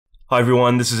Hi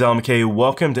everyone, this is Al McKay.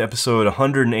 Welcome to episode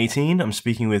 118. I'm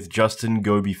speaking with Justin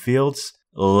Goby Fields.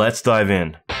 Let's dive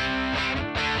in.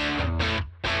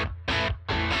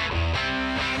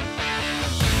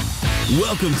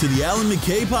 Welcome to the Alan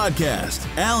McKay Podcast.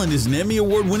 Alan is an Emmy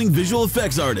Award-winning visual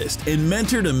effects artist and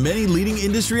mentor to many leading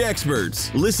industry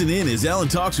experts. Listen in as Alan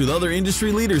talks with other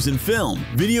industry leaders in film,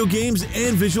 video games,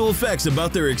 and visual effects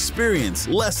about their experience,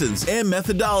 lessons, and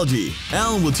methodology.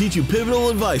 Alan will teach you pivotal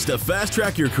advice to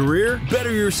fast-track your career,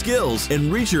 better your skills,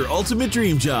 and reach your ultimate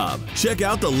dream job. Check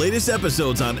out the latest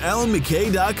episodes on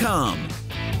alanmckay.com.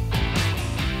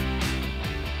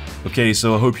 Okay,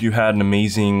 so I hope you had an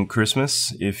amazing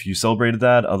Christmas if you celebrated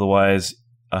that. Otherwise,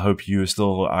 I hope you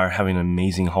still are having an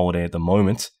amazing holiday at the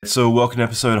moment. So welcome to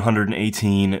episode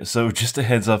 118. So just a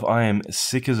heads up, I am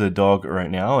sick as a dog right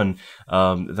now, and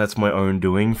that's my own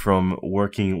doing from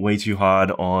working way too hard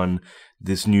on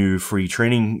this new free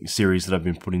training series that I've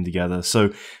been putting together.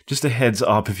 So just a heads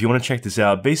up, if you want to check this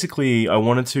out, basically I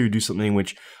wanted to do something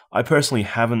which I personally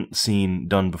haven't seen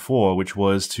done before, which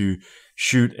was to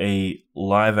shoot a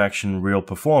live action real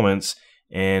performance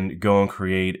and go and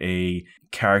create a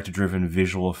character-driven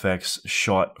visual effects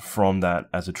shot from that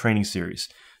as a training series.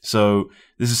 So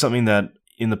this is something that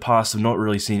in the past I've not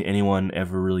really seen anyone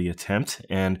ever really attempt,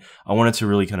 and I wanted to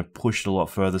really kind of push it a lot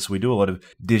further. So we do a lot of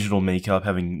digital makeup,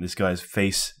 having this guy's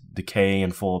face decay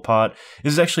and fall apart.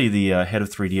 This is actually the head of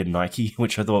 3D at Nike,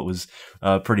 which I thought was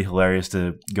pretty hilarious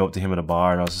to go up to him at a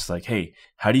bar, and I was just like, hey,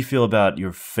 how do you feel about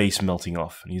your face melting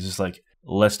off? And he's just like,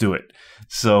 let's do it.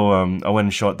 So I went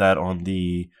and shot that on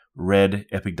the red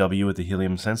Epic W with the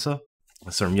helium sensor.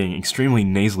 So I'm getting extremely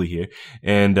nasally here.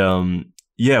 And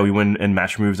yeah, we went and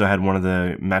match moved. I had one of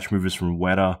the match movers from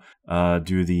Weta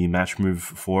do the match move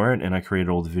for it, and I created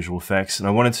all the visual effects. And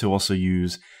I wanted to also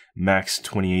use Max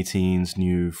 2018's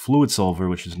new fluid solver,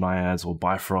 which is Naiad's or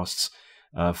Bifrost's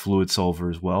fluid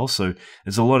solver as well. So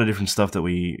there's a lot of different stuff that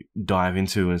we dive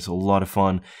into, and it's a lot of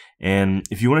fun. And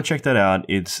if you want to check that out,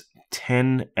 it's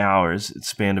 10 hours. It's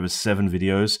spanned over 7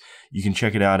 videos. You can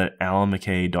check it out at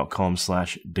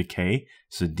alanmckay.com/decay.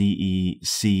 So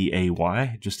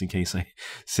DECAY, just in case I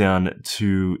sound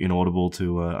too inaudible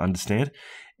to understand.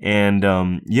 And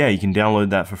yeah, you can download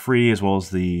that for free, as well as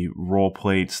the raw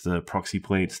plates, the proxy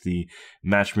plates, the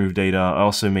match move data. I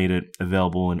also made it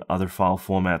available in other file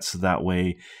formats, so that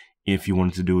way if you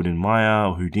wanted to do it in Maya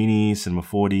or Houdini, Cinema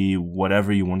 4D,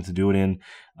 whatever you wanted to do it in,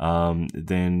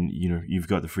 then you've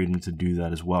got the freedom to do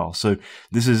that as well. So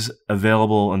this is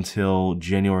available until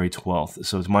January 12th.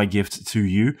 So it's my gift to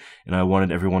you, and I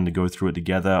wanted everyone to go through it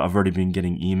together. I've already been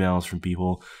getting emails from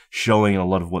people showing a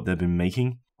lot of what they've been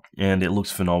making, and it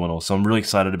looks phenomenal. So I'm really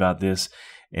excited about this,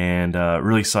 and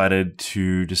really excited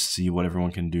to just see what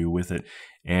everyone can do with it.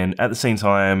 And at the same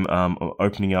time,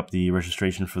 opening up the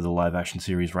registration for the live action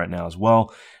series right now as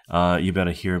well. You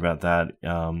better hear about that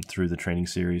through the training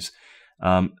series.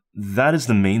 That is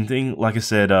the main thing. Like I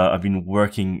said, I've been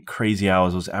working crazy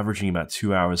hours. I was averaging about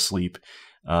 2 hours sleep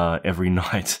every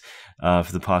night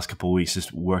for the past couple of weeks,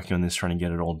 just working on this, trying to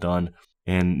get it all done.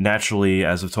 And naturally,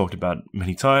 as I've talked about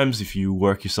many times, if you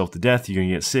work yourself to death, you're going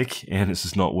to get sick, and it's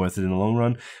just not worth it in the long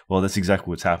run. Well, that's exactly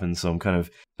what's happened. So I'm kind of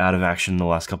out of action in the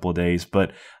last couple of days.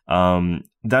 But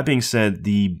that being said,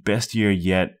 the best year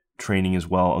yet training as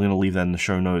well. I'm going to leave that in the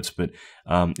show notes. But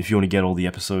if you want to get all the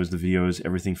episodes, the videos,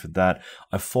 everything for that,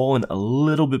 I've fallen a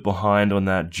little bit behind on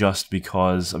that just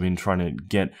because I've been trying to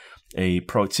get a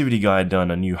productivity guide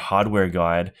done, a new hardware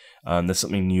guide. That's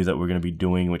something new that we're going to be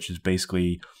doing, which is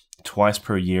basically twice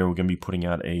per year, we're going to be putting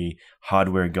out a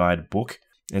hardware guide book.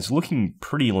 And it's looking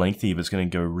pretty lengthy, but it's going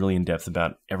to go really in depth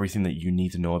about everything that you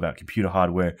need to know about computer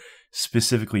hardware,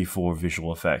 specifically for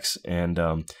visual effects. And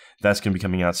that's going to be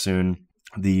coming out soon.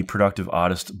 The Productive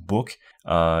Artist book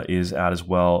is out as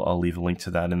well. I'll leave a link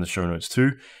to that in the show notes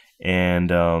too.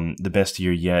 And the best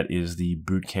year yet is the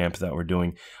boot camp that we're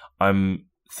doing. I'm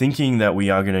thinking that we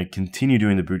are going to continue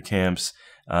doing the boot camps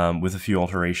with a few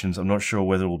alterations. I'm not sure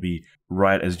whether it will be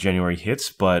right as January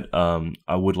hits, but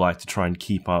I would like to try and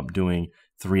keep up doing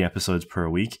 3 episodes per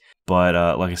week.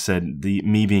 But like I said,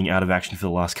 me being out of action for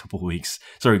the last couple of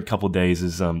days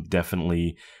has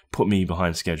definitely put me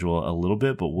behind schedule a little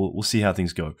bit, but we'll see how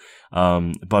things go.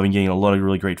 But I've been getting a lot of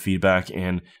really great feedback,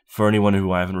 and for anyone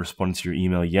who I haven't responded to your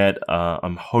email yet,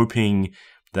 I'm hoping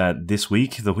that this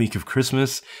week, the week of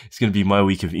Christmas, is going to be my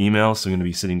week of email. So I'm going to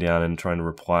be sitting down and trying to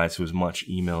reply to as much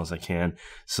email as I can.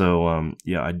 So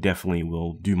yeah, I definitely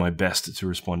will do my best to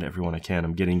respond to everyone I can.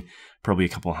 I'm getting probably a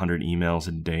couple hundred emails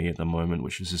a day at the moment,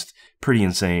 which is just pretty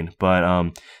insane.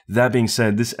 But that being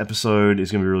said, this episode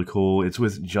is going to be really cool. It's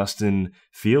with Justin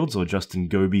Fields, or Justin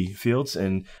Goby Fields.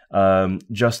 And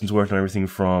Justin's worked on everything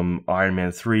from Iron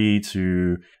Man 3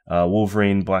 to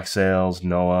Wolverine, Black Sails,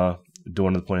 Noah,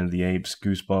 Dawn of the Planet of the Apes,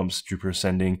 Goosebumps, Jupiter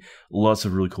Ascending. Lots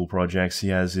of really cool projects. He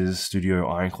has his studio,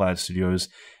 IronKlad Studios,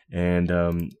 and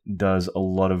does a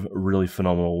lot of really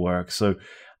phenomenal work. So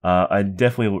I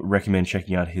definitely recommend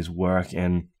checking out his work,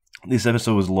 and this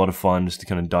episode was a lot of fun just to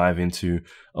kind of dive into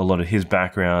a lot of his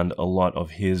background, a lot of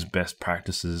his best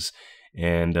practices,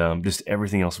 and just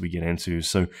everything else we get into.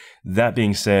 So that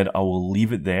being said, I will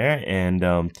leave it there, and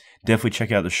definitely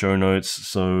check out the show notes.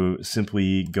 So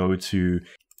simply go to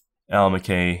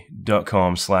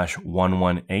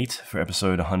almckay.com/118 for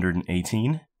episode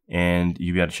 118. And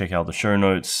you'll be able to check out the show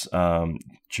notes,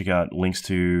 check out links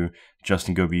to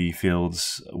Justin Goby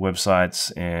Fields' websites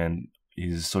and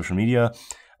his social media,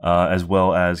 as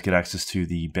well as get access to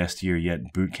the Best Year Yet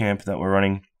bootcamp that we're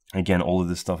running. Again, all of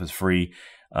this stuff is free,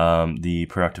 the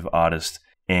Productive Artist.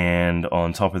 And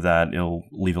on top of that, it'll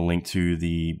leave a link to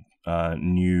the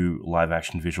new live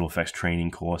action visual effects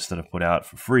training course that I've put out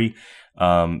for free.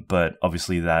 But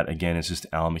obviously that again is just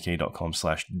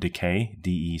almckay.com/decay,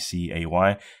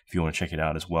 DECAY, if you want to check it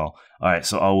out as well. All right,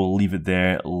 so I will leave it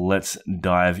there. Let's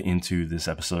dive into this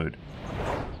episode.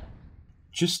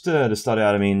 Just to start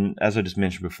out, I mean, as I just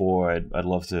mentioned before, I'd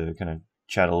love to kind of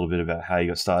chat a little bit about how you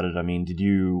got started. I mean, did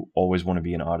you always want to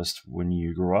be an artist when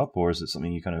you grew up, or is it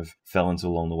something you kind of fell into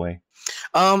along the way?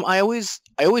 I always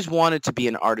wanted to be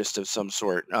an artist of some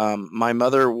sort. My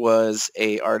mother was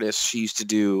a artist. She used to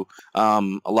do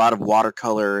a lot of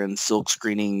watercolor and silk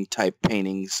screening type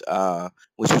paintings,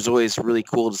 which was always really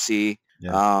cool to see.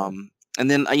 Yeah. And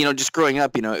then, just growing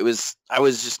up, I was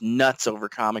just nuts over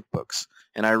comic books,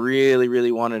 and I really,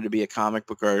 really wanted to be a comic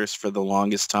book artist for the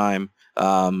longest time.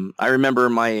 I remember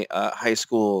my high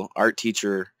school art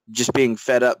teacher just being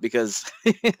fed up because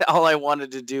all I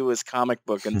wanted to do was comic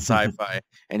book and sci-fi,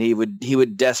 and he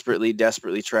would desperately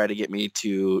try to get me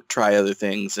to try other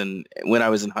things. And when I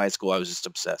was in high school, I was just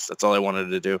obsessed. That's all I wanted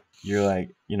to do. You're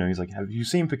like, he's like, have you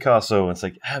seen Picasso? And it's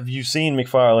like, have you seen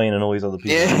McFarlane and all these other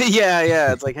people?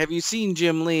 Yeah. It's like, have you seen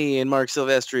Jim Lee and Mark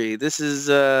Silvestri? This is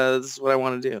what I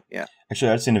want to do. Yeah.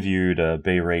 Actually, I just interviewed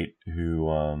Bay Rate,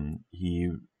 who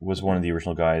he was one of the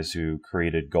original guys who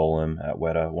created Golem at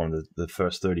Weta, one of the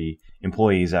first 30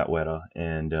 employees at Weta.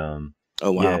 And oh,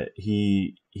 wow. Yeah,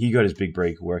 he got his big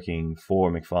break working for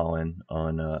McFarlane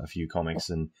on a few comics,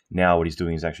 and now what he's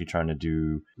doing is actually trying to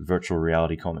do virtual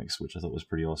reality comics, which I thought was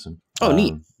pretty awesome. Oh,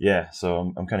 neat. Yeah,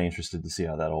 so I'm kind of interested to see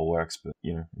how that all works, but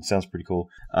it sounds pretty cool.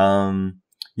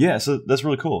 Yeah, so that's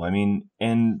really cool. I mean,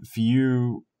 and for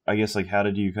you, I guess, like, how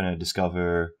did you kind of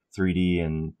discover 3D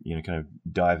and, kind of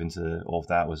dive into all of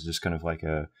that? Was it just kind of like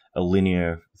a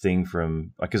linear thing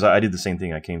from, because I did the same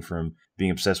thing. I came from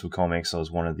being obsessed with comics. I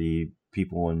was one of the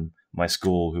people in my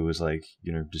school who was like,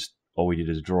 just all we did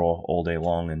is draw all day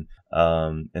long. And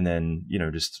then,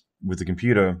 just with the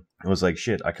computer, I was like,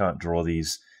 shit, I can't draw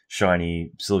these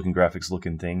shiny Silicon Graphics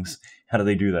looking things. How do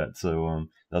they do that? So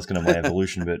that was kind of my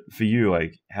evolution. But for you,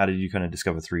 like, how did you kind of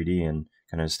discover 3D and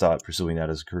kind of start pursuing that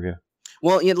as a career?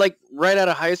 Well, like right out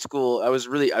of high school, I was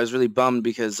really bummed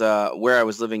because where I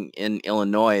was living in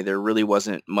Illinois, there really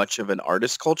wasn't much of an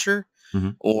artist culture,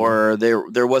 or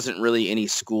there wasn't really any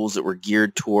schools that were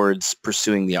geared towards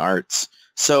pursuing the arts.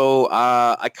 So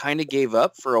I kind of gave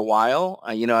up for a while.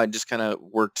 I just kind of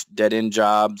worked dead-end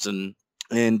jobs and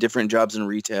different jobs in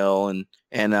retail, and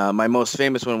my most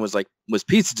famous one was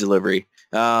pizza delivery.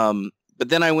 But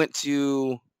then I went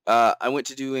to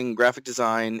doing graphic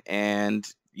design and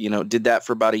did that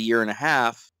for about a year and a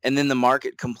half, and then the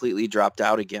market completely dropped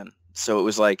out again. So it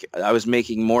was like I was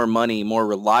making more money, more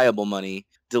reliable money,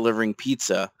 delivering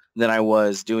pizza than I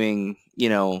was doing,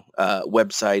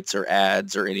 websites or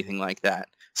ads or anything like that.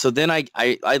 So then I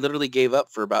literally gave up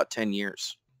for about 10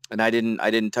 years, and I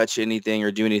didn't touch anything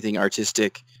or do anything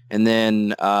artistic. And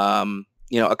then, a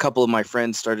couple of my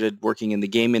friends started working in the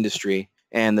game industry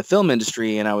and the film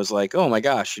industry, and I was like, oh my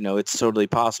gosh, it's totally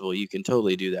possible. You can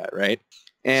totally do that, right?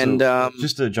 And so,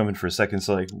 just to jump in for a second,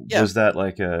 so was that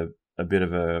like a bit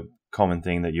of a common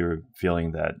thing that you're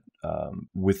feeling that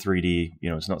with 3D,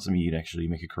 it's not something you'd actually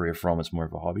make a career from, it's more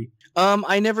of a hobby?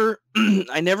 I never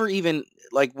even,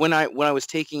 like, when I was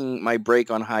taking my break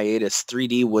on hiatus,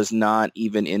 3D was not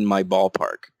even in my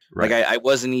ballpark. Right. Like I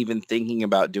wasn't even thinking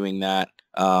about doing that.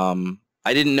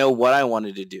 I didn't know what I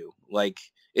wanted to do. Like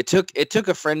it took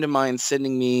a friend of mine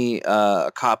sending me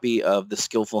a copy of The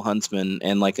Skillful Huntsman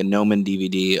and like a Gnomon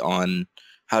DVD on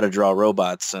how to draw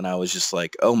robots, and I was just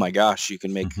like, oh my gosh, you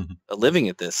can make a living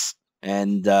at this.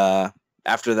 And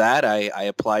after that, I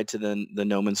applied to the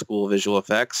Gnomon School of Visual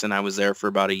Effects, and I was there for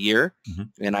about a year.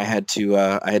 And I had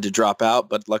to drop out,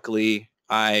 but luckily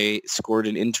I scored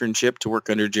an internship to work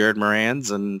under Jared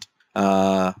Moran's, and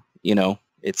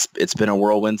it's been a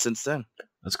whirlwind since then.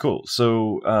 That's cool.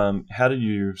 So how did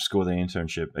you score the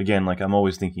internship? Again, like I'm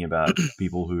always thinking about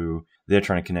people who they're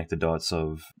trying to connect the dots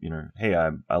of, hey,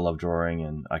 I love drawing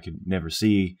and I could never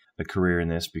see a career in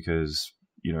this because,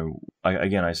 I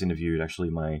just interviewed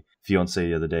actually my fiance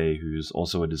the other day who's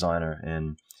also a designer.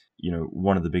 And,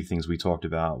 one of the big things we talked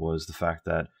about was the fact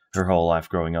that her whole life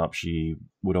growing up, she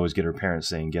would always get her parents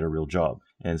saying, get a real job.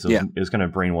 And so it was kind of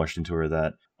brainwashed into her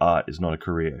that art is not a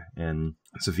career. And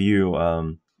so for you,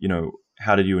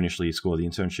 how did you initially score the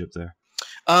internship there?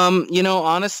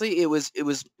 Honestly, it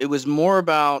was more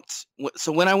about,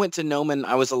 so when I went to Gnomon,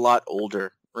 I was a lot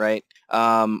older, right?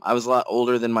 I was a lot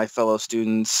older than my fellow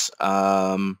students.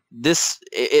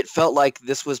 It felt like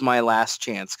this was my last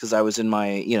chance because I was in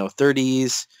my,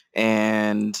 30s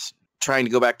and trying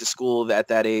to go back to school at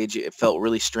that age. It felt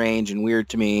really strange and weird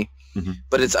to me.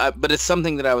 But it's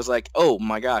something that I was like, oh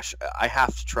my gosh, I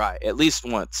have to try at least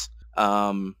once.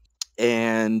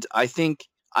 And I think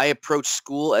I approach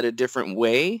school at a different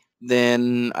way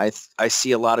than I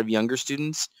see a lot of younger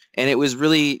students. And it was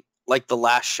really like the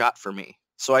last shot for me.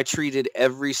 So I treated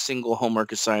every single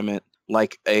homework assignment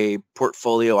like a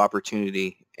portfolio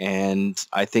opportunity. And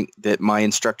I think that my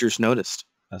instructors noticed.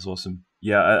 That's awesome.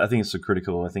 Yeah, I think it's so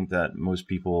critical. I think that most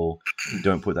people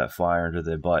don't put that fire under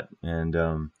their butt. And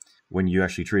when you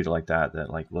actually treat it like that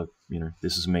like, look,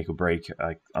 this is make or break.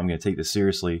 I'm going to take this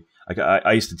seriously. Like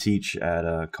I used to teach at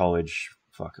a college,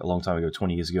 a long time ago,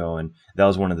 20 years ago. And that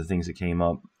was one of the things that came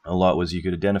up a lot was you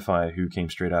could identify who came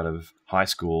straight out of high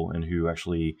school and who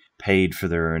actually paid for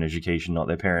their own education, not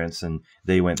their parents. And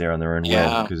they went there on their own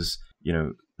will because,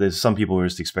 there's some people who are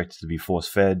just expected to be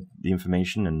force-fed the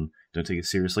information and don't take it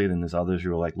seriously. Then there's others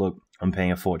who are like, look, I'm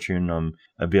paying a fortune. I'm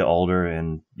a bit older.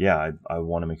 And I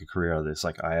want to make a career out of this.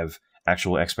 Like I have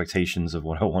actual expectations of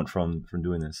what I want from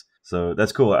doing this. So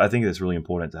that's cool. I think it's really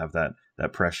important to have that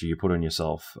pressure you put on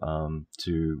yourself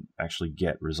to actually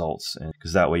get results. And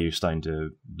because that way you're starting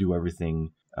to do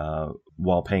everything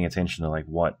while paying attention to like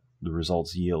what the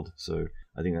results yield. So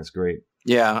I think that's great.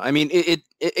 Yeah. I mean,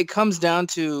 it comes down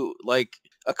to like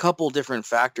a couple different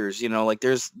factors, like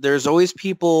there's always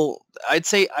people. I'd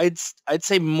say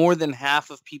more than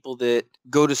half of people that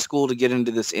go to school to get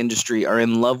into this industry are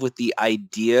in love with the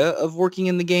idea of working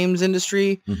in the games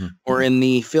industry or in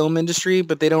the film industry,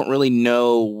 but they don't really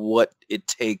know what it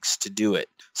takes to do it.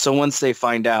 So once they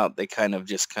find out, they kind of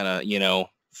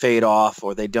fade off,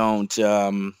 or they don't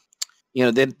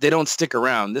they don't stick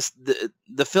around.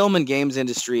 The film and games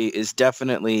industry is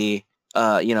definitely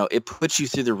it puts you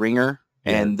through the ringer.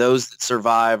 Yeah. And those that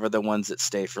survive are the ones that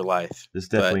stay for life. There's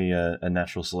definitely a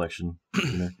natural selection.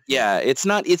 Yeah, it's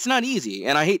not easy,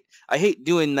 and I hate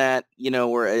doing that.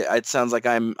 Where it sounds like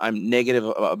I'm negative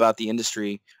about the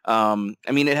industry. I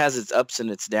mean, it has its ups and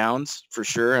its downs for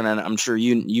sure, and I'm sure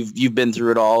you've been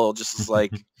through it all, just as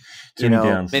like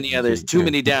many others. Too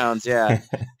many downs, yeah.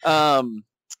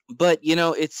 But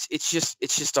it's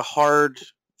just a hard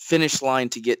finish line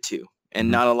to get to,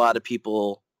 and not a lot of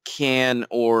people can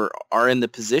or are in the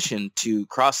position to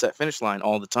cross that finish line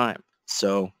all the time.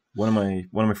 So one of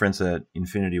my friends at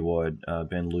Infinity Ward,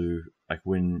 Ben Liu, like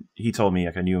when he told me,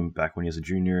 like I knew him back when he was a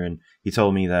junior, and he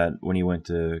told me that when he went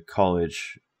to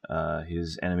college,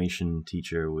 his animation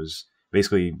teacher was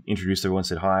basically introduced everyone,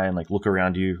 said hi, and like look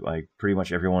around you, like pretty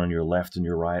much everyone on your left and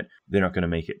your right, they're not going to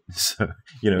make it. So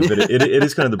but it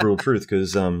is kind of the brutal truth,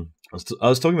 because I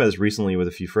was talking about this recently with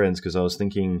a few friends, because I was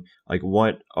thinking, like,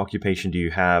 what occupation do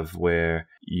you have where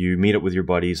you meet up with your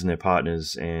buddies and their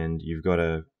partners and you've got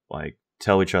to, like,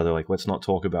 tell each other, like, let's not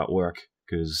talk about work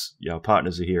because our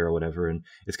partners are here or whatever. And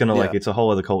it's kind of like, it's a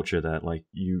whole other culture that, like,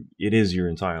 it is your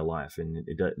entire life, and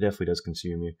it definitely does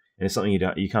consume you. And it's something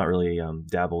you can't really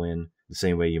dabble in the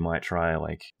same way you might try,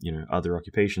 like, other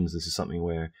occupations. This is something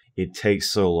where it takes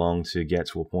so long to get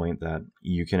to a point that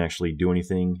you can actually do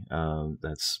anything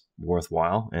that's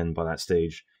worthwhile. And by that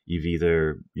stage, you've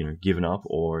either, given up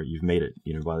or you've made it,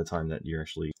 by the time that you're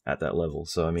actually at that level.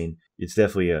 So, I mean, it's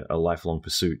definitely a lifelong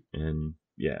pursuit. And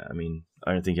yeah, I mean,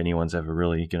 I don't think anyone's ever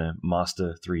really going to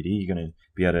master 3D. You're going to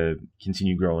be able to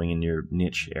continue growing in your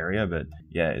niche area. But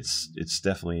yeah, it's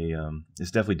definitely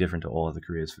different to all other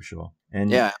careers for sure. And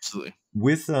yeah, absolutely.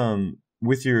 With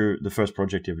with the first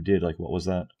project you ever did, like what was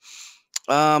that?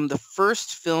 The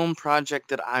first film project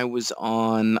that I was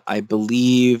on, I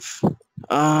believe,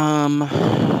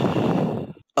 oh,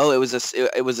 it was a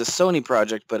Sony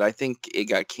project, but I think it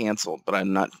got canceled. But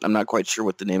I'm not quite sure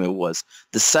what the name of it was.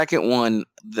 The second one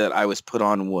that I was put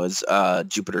on was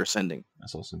Jupiter Ascending.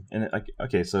 That's awesome. And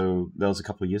okay, so that was a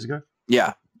couple of years ago.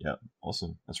 Yeah. Yeah,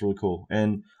 awesome. That's really cool.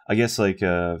 And I guess like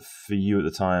for you at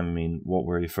the time, I mean, what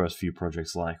were your first few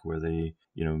projects like? Were they,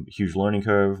 huge learning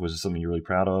curve? Was it something you're really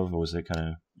proud of, or was it kind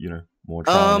of, more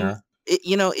trial and error?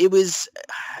 It was.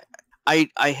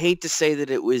 I hate to say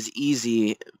that it was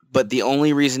easy, but the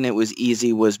only reason it was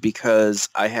easy was because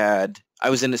I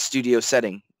was in a studio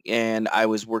setting and I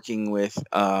was working with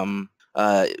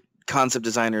concept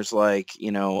designers like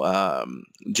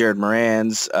Jared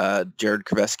Moran's, Jared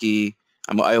Kravetsky.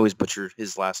 I always butcher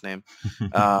his last name.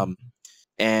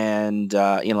 And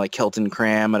like Kelton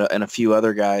Cram and a few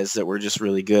other guys that were just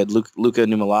really good. Luca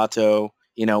Numalato.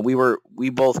 We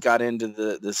both got into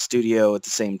the studio at the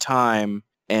same time,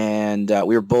 and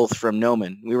we were both from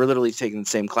Gnomon. We were literally taking the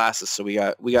same classes, so we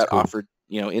got cool. Offered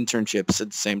internships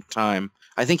at the same time.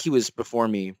 I think he was before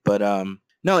me, but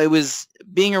no, it was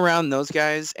being around those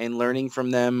guys and learning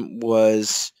from them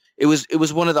was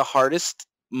one of the hardest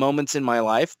moments in my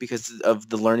life because of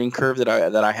the learning curve that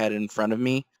I had in front of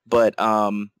me. But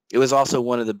it was also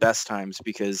one of the best times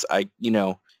because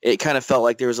it kind of felt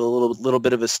like there was a little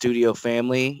bit of a studio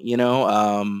family,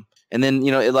 and then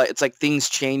it's like things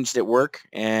changed at work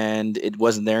and it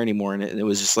wasn't there anymore, and it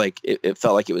was just like it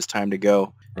felt like it was time to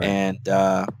go. Right. And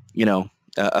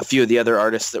a few of the other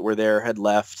artists that were there had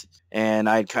left, and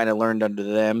I'd kind of learned under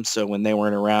them. So when they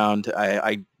weren't around,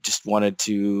 I just wanted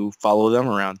to follow them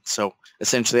around. So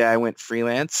essentially, I went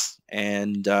freelance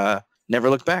and never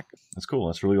looked back. That's cool.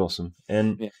 That's really awesome.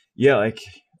 And yeah, like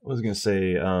I was gonna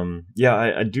say,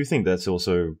 I do think that's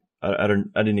also. I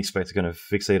didn't expect to kind of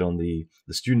fixate on the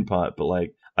student part, but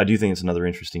like I do think it's another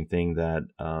interesting thing that,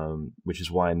 which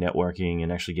is why networking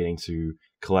and actually getting to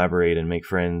collaborate and make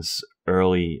friends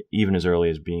early, even as early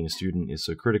as being a student, is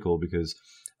so critical because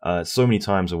so many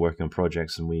times we're working on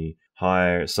projects and we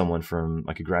hire someone from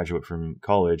like a graduate from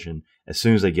college, and as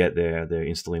soon as they get there, they're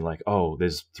instantly like, oh,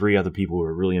 there's 3 other people who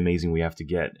are really amazing we have to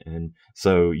get. And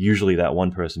so usually that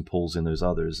one person pulls in those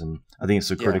others. And I think it's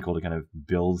so critical to kind of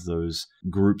build those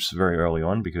groups very early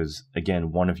on because,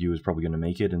 again, one of you is probably going to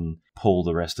make it and pull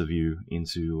the rest of you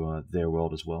into their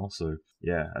world as well. So,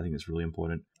 yeah, I think it's really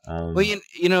important. Well,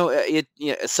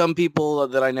 some people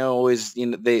that I know always,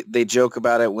 they joke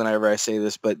about it whenever I say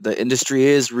this, but the industry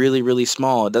is really, really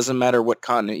small. It doesn't matter what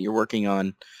continent you're working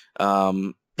on.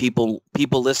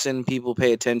 People listen, people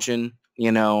pay attention,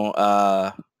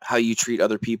 how you treat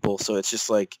other people. So it's just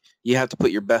like you have to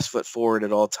put your best foot forward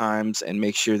at all times and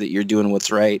make sure that you're doing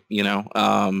what's right,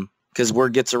 because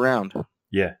word gets around.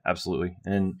 Yeah, absolutely.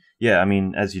 And yeah, I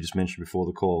mean, as you just mentioned before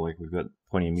the call, like we've got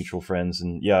plenty of mutual friends.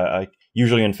 And yeah, I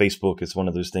usually on Facebook, it's one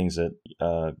of those things that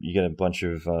you get a bunch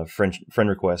of friend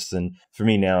requests. And for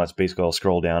me now, it's basically I'll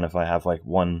scroll down. If I have like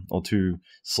 1 or 2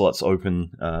 slots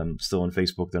open still on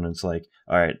Facebook, then it's like,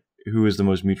 all right, who is the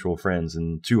most mutual friends?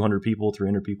 And 200 people,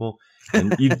 300 people.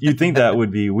 And you'd think that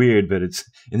would be weird, but it's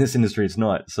in this industry, it's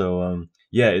not. So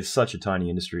yeah, it's such a tiny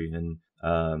industry. And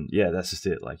that's just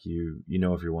it. Like you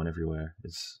know everyone everywhere.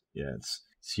 It's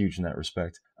huge in that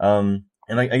respect.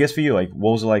 And I guess for you, like,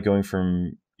 what was it like going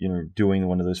from doing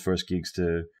one of those first gigs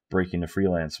to break into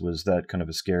freelance? Was that kind of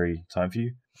a scary time for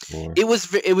you? Or? It was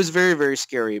very, very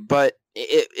scary, but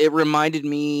it reminded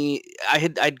me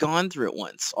I'd gone through it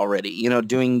once already.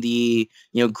 Doing the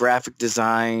graphic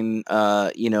design,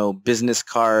 business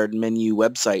card menu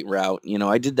website route.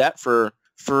 I did that for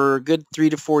a good 3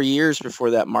 to 4 years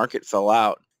before that market fell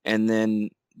out. And then,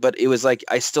 but it was like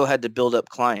I still had to build up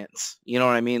clients. You know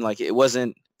what I mean? Like it was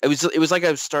like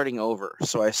I was starting over.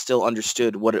 So I still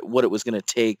understood what it was going to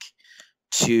take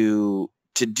to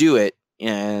do it.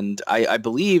 And I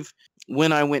believe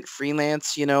when I went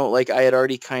freelance, like I had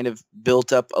already kind of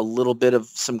built up a little bit of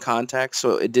some contacts,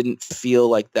 so it didn't feel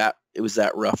like that it was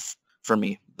that rough for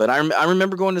me. But I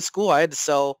remember going to school. I had to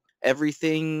sell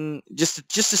everything just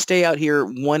to stay out here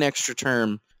one extra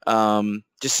term,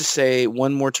 just to say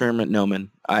one more term at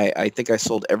Gnomon. I think I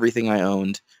sold everything I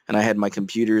owned, and I had my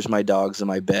computers, my dogs, and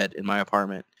my bed in my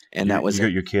apartment, and that was you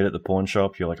got your kid at the pawn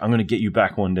shop. You're like, I'm gonna get you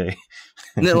back one day.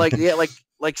 And then,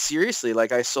 like seriously,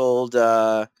 like I sold.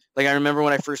 Like I remember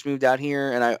when I first moved out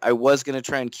here, and I was gonna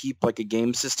try and keep like a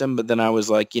game system, but then I was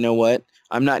like, you know what?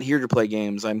 I'm not here to play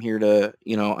games. I'm here to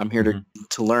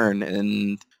to learn.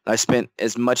 And I spent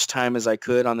as much time as I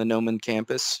could on the Gnomon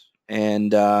campus,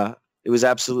 and it was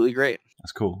absolutely great.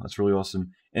 That's cool. That's really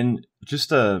awesome. And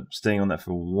just staying on that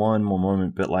for one more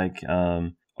moment, but like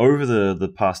over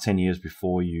the past 10 years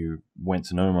before you went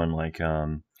to Gnomon, like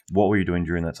what were you doing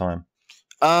during that time?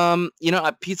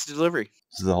 Pizza delivery.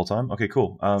 This is the whole time? Okay,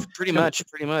 cool. Pretty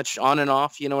much on and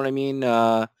off, you know what I mean?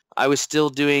 I was still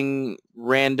doing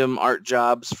random art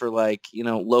jobs for like,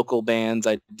 local bands.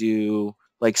 I'd do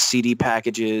like CD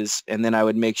packages, and then I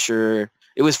would make sure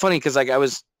it was funny because like I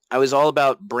was all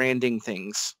about branding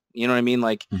things. You know what I mean?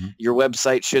 Like your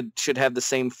website should have the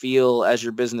same feel as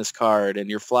your business card, and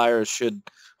your flyers should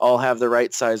all have the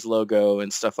right size logo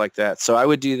and stuff like that. So I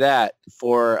would do that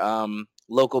for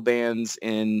local bands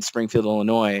in Springfield,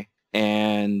 Illinois,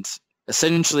 and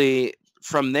essentially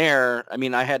from there, I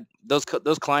mean, I had those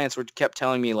clients kept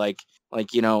telling me like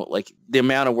the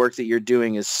amount of work that you're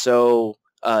doing is so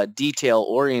detail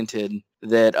oriented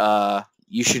that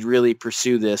you should really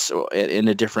pursue this in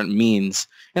a different means.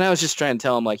 And I was just trying to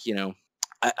tell them like,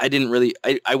 I didn't really,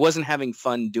 I wasn't having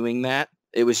fun doing that.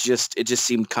 It just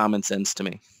seemed common sense to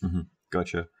me. Mm-hmm.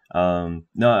 Gotcha. No,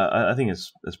 I think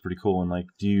it's pretty cool. And like,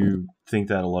 do you think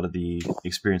that a lot of the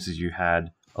experiences you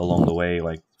had along the way,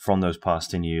 like from those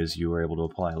past 10 years, you were able to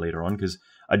apply later on? Because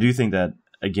I do think that,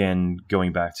 again,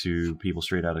 going back to people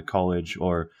straight out of college,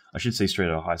 or I should say straight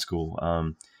out of high school,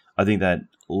 I think that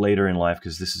later in life,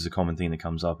 because this is a common thing that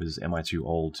comes up, is am I too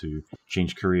old to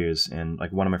change careers? And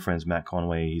like one of my friends, Matt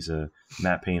Conway, he's a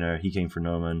matte painter. He came from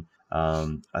Gnomon.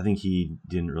 I think he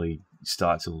didn't really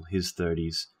start till his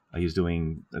 30s. He's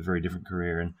doing a very different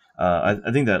career. And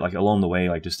I think that like along the way,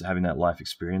 like just having that life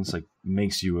experience like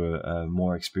makes you a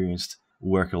more experienced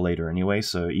worker later anyway.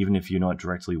 So even if you're not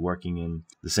directly working in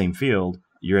the same field,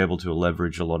 you're able to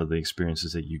leverage a lot of the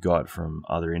experiences that you got from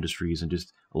other industries and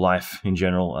just life in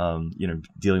general,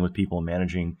 dealing with people,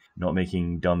 managing, not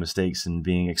making dumb mistakes and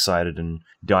being excited and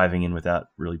diving in without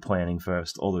really planning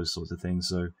first, all those sorts of things.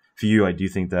 So for you, I do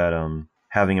think that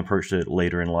having approached it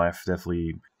later in life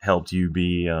definitely helped you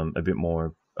be a bit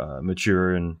more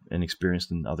mature and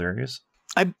experienced in other areas.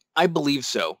 I believe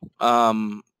so.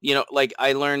 Like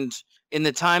I learned in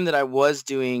the time that I was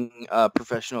doing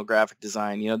professional graphic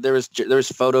design, there was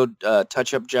photo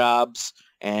touch-up jobs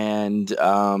and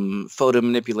photo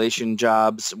manipulation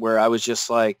jobs where I was just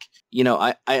like,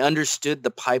 I understood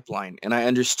the pipeline, and I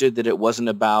understood that it wasn't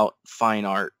about fine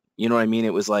art. You know what I mean?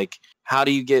 It was like, how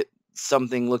do you get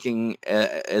something looking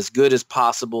as good as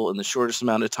possible in the shortest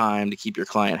amount of time to keep your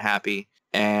client happy?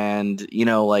 And,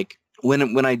 like,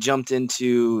 when I jumped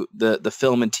into the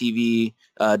film and TV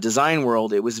design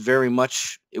world, it was very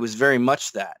much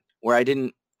that, where I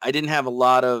didn't have a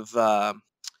lot of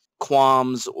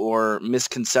qualms or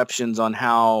misconceptions on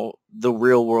how the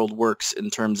real world works in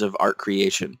terms of art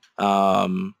creation.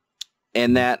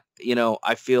 And that,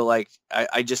 I feel like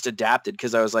I just adapted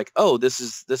because I was like, oh, this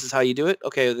is how you do it.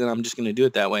 Okay, then I'm just going to do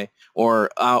it that way. Or,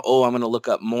 I'm going to look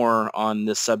up more on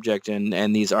this subject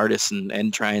and these artists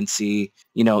and try and see,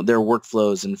 their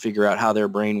workflows and figure out how their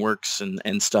brain works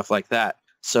and stuff like that.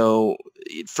 So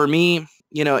for me,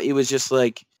 it was just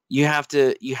like, you have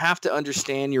to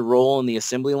understand your role in the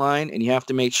assembly line, and you have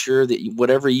to make sure that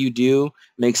whatever you do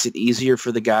makes it easier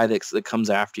for the guy that comes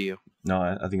after you. No,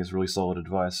 I think it's really solid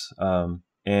advice.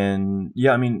 And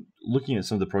yeah, I mean, looking at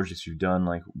some of the projects you've done,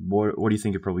 like what do you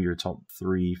think are probably your top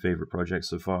 3 favorite projects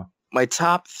so far? My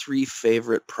top 3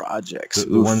 favorite projects.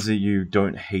 The ones that you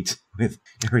don't hate with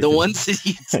everything. The ones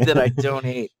that I don't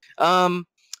hate.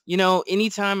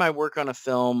 Anytime I work on a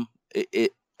film,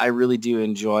 I really do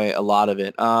enjoy a lot of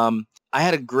it. I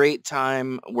had a great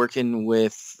time working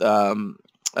with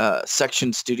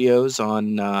Section Studios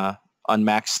on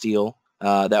Max Steel.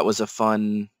 That was a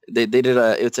fun. They did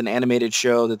it's an animated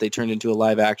show that they turned into a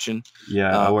live action.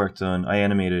 Yeah, I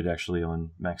animated actually on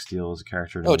Max Steel as a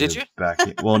character. Oh, did you?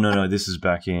 No, this is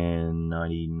back in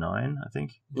 '99, I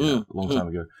think. Yeah, a long time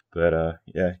ago. But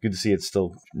yeah, good to see it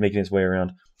still making its way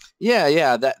around.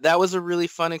 Yeah, that was a really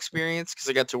fun experience because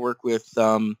I got to work with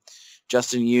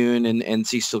Justin Yoon and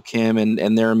Cecil Kim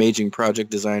and their amazing project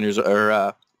designers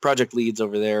or project leads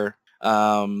over there.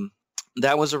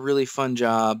 That was a really fun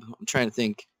job. I'm trying to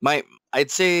think. I'd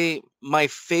say my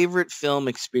favorite film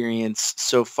experience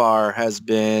so far has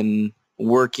been I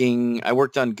worked on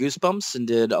Goosebumps and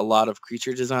did a lot of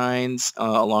creature designs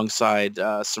alongside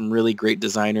some really great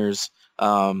designers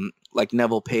like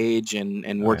Neville Page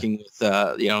and working with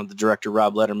the director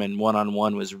Rob Letterman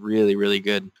one-on-one was really, really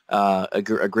good. A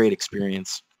great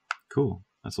experience. Cool.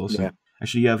 That's awesome. Yeah.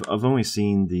 Actually, yeah, I've only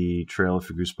seen the trailer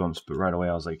for Goosebumps, but right away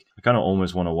I was like, I kind of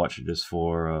almost want to watch it just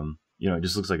for, it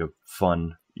just looks like a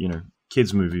fun,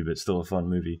 kids movie, but still a fun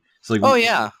movie. It's like, oh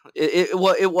yeah,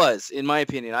 it was, in my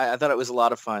opinion. I thought it was a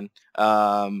lot of fun.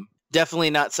 definitely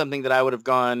not something that I would have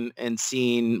gone and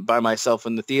seen by myself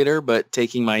in the theater, but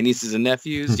taking my nieces and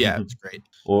nephews, yeah, it's great.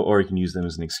 Or you can use them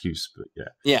as an excuse, but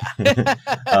Yeah.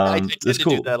 I tend that's to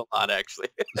cool. do that a lot, actually.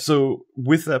 So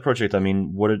with that project, I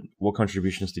mean, what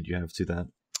contributions did you have to that?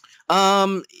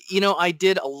 I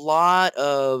did a lot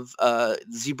of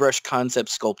ZBrush concept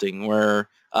sculpting where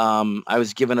I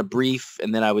was given a brief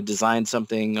and then I would design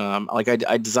something.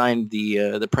 I designed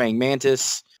the praying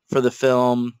mantis for the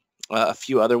film, a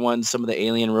few other ones, some of the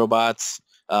alien robots.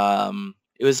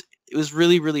 It was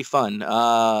really, really fun.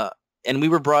 And we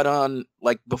were brought on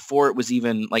like before it was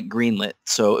even like greenlit.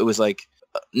 So it was like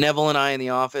Neville and I in the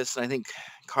office, and I think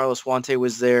Carlos Wante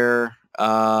was there.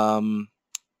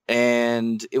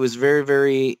 And it was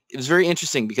very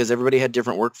interesting because everybody had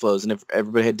different workflows and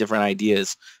everybody had different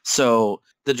ideas. So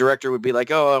the director would be like,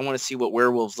 "Oh, I want to see what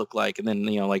werewolves look like," and then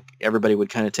like everybody would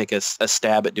kind of take a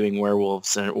stab at doing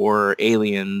werewolves or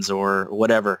aliens or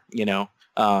whatever.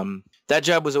 That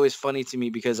job was always funny to me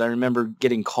because I remember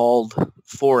getting called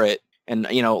for it and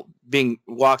being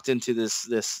walked into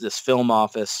this film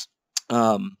office.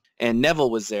 And Neville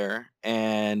was there,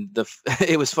 and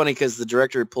it was funny because the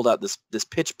director had pulled out this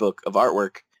pitch book of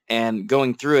artwork, and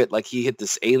going through it, like he hit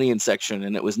this alien section,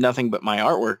 and it was nothing but my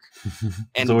artwork.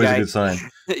 It's always a good sign.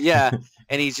 Yeah,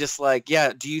 and he's just like,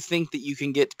 "Yeah, do you think that you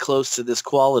can get close to this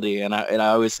quality?" And I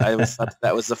always thought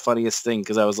that was the funniest thing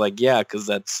because I was like, "Yeah, because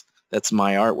that's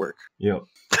my artwork." Yep.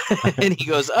 And he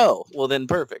goes, "Oh, well then,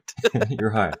 perfect. You're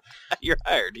hired." You're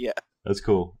hired. Yeah. That's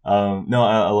cool. No,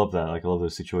 I love that. Like, I love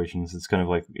those situations. It's kind of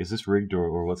like, is this rigged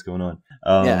or what's going on?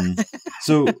 Yeah.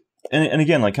 So, and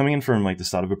again, like coming in from like the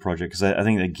start of a project, because I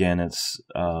think again, it's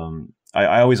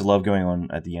I always love going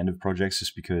on at the end of projects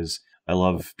just because I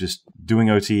love just doing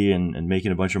OT and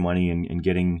making a bunch of money and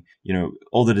getting,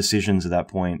 all the decisions at that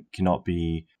point cannot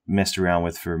be messed around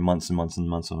with for months and months and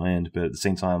months on end. But at the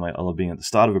same time, I love being at the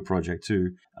start of a project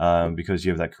too, because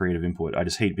you have that creative input. I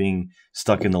just hate being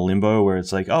stuck in the limbo where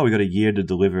it's like, oh, we got a year to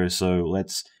deliver, so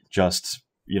let's just,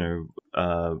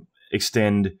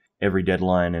 extend every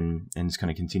deadline and just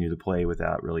kind of continue to play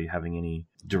without really having any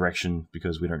direction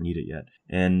because we don't need it yet.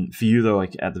 And for you though,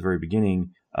 like at the very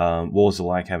beginning, what was it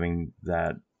like having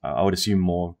that, I would assume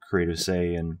more creative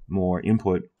say and more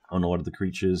input on a lot of the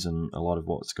creatures and a lot of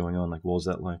what's going on? Like, what was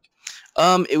that like?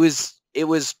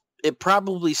 It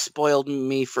probably spoiled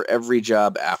me for every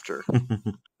job after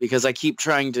because I keep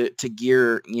trying to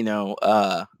gear,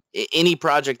 any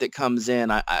project that comes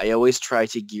in, I always try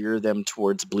to gear them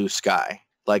towards blue sky.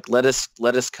 Like, let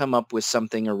us come up with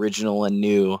something original and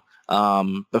new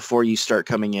before you start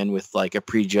coming in with like a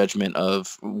prejudgment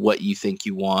of what you think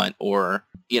you want or,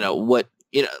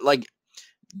 like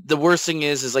the worst thing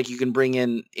is like you can bring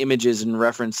in images and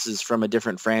references from a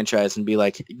different franchise and be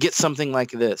like, get something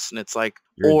like this. And it's like,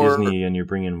 you're Disney and you're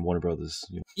bringing Warner Brothers.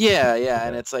 Yeah.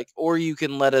 And it's like, or you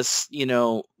can let us,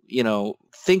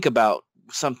 think about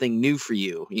something new for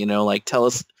you, like tell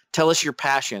us your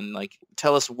passion, like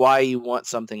tell us why you want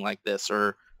something like this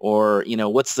or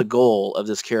what's the goal of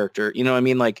this character. You know what I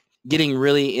mean? Like getting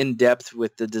really in depth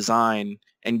with the design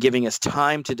and giving us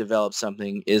time to develop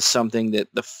something is something that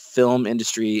the film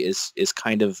industry is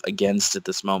kind of against at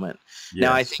this moment.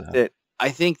 Yes, now I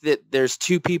think that there's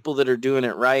two people that are doing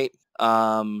it right.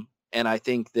 And I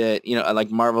think that, like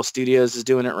Marvel Studios is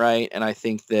doing it right. And I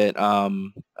think that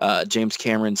James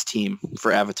Cameron's team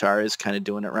for Avatar is kind of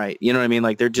doing it right. You know what I mean?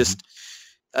 Like they're just,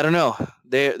 I don't know,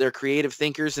 they're creative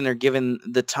thinkers and they're given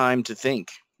the time to think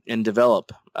and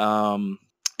develop.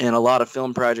 And a lot of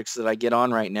film projects that I get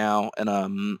on right now,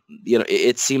 and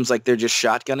it seems like they're just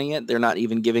shotgunning it. They're not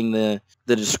even giving the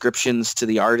descriptions to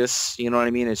the artists. You know what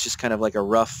I mean? It's just kind of like a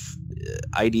rough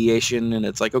ideation, and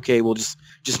it's like, okay, we'll just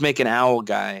make an owl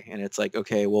guy, and it's like,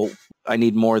 okay, well, I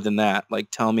need more than that.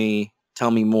 Like, tell me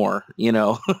more.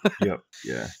 Yep.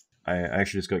 Yeah. I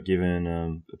actually just got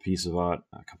given a piece of art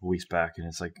a couple weeks back, and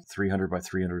it's like 300 by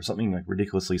 300 or something like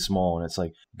ridiculously small. And it's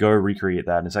like, go recreate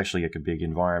that. And it's actually like a big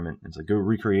environment. It's like, go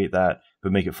recreate that,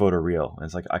 but make it photoreal. And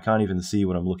it's like, I can't even see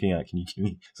what I'm looking at. Can you give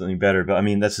me something better? But I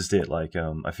mean, that's just it. Like,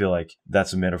 I feel like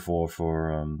that's a metaphor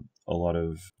for a lot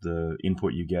of the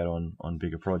input you get on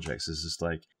bigger projects. Is just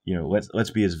like, let's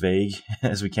be as vague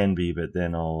as we can be, but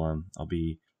then I'll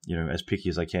be as picky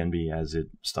as I can be as it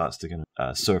starts to kind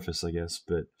of surface, I guess.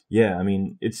 But yeah, I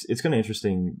mean, it's kind of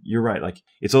interesting. You're right. Like,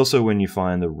 it's also when you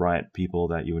find the right people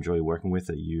that you enjoy working with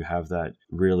that you have that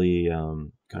really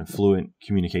kind of fluent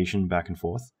communication back and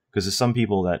forth. because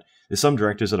there's some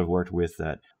directors that I've worked with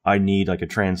that I need like a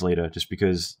translator just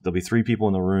because there'll be 3 people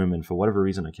in the room and for whatever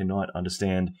reason I cannot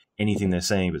understand anything they're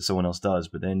saying, but someone else does.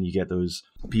 But then you get those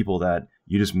people that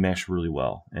you just mesh really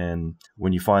well. And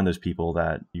when you find those people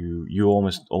that you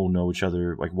almost all know each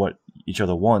other, like what each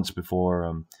other wants before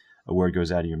a word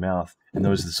goes out of your mouth. And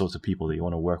those are the sorts of people that you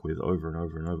want to work with over and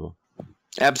over and over.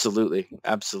 Absolutely.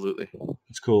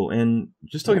 It's cool. And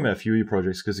just talking about a few of your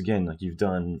projects, because again, like you've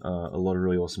done a lot of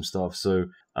really awesome stuff. So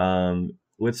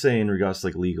let's say in regards to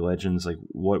like League of Legends, like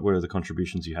what were the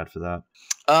contributions you had for that?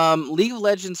 League of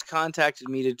Legends contacted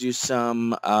me to do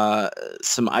some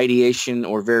ideation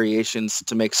or variations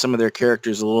to make some of their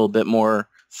characters a little bit more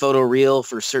photoreal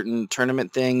for certain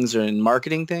tournament things or in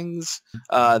marketing things.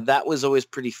 That was always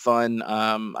pretty fun.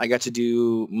 I got to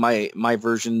do my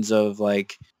versions of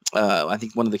like I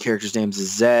think one of the characters' names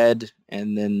is Zed,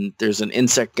 and then there's an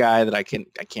insect guy that I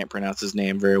can't pronounce his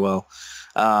name very well.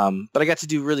 But I got to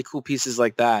do really cool pieces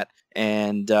like that,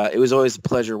 and it was always a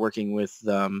pleasure working with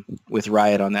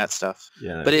Riot on that stuff.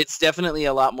 Yeah, but it's definitely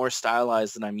a lot more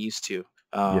stylized than I'm used to.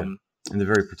 And they're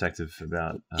very protective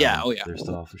about their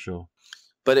style for sure.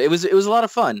 But it was a lot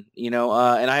of fun, and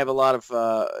I have a lot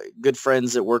of good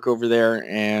friends that work over there,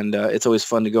 and it's always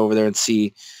fun to go over there and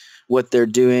see what they're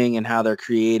doing and how they're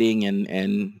creating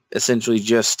and essentially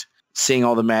just seeing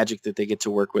all the magic that they get to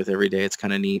work with every day. It's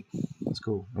kind of neat. That's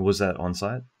cool. Was that on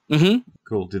site? Mm-hmm.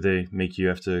 Cool. Did they make you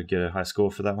have to get a high score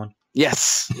for that one?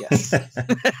 Yes.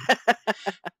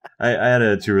 I had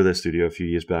a tour of their studio a few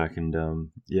years back, and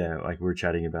like we were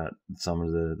chatting about some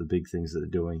of the big things that they're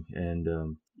doing, and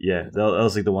that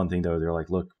was like the one thing though. They're like,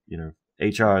 look,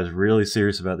 HR is really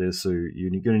serious about this, so you're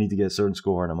going to need to get a certain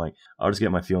score. And I'm like, I'll just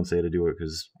get my fiance to do it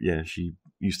because, she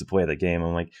used to play that game.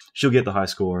 I'm like, she'll get the high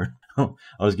score. I'll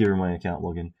just give her my account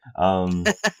login.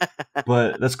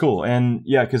 But that's cool. And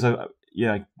because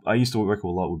I used to work a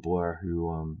lot with Blur,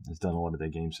 who has done a lot of their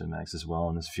game cinematics as well.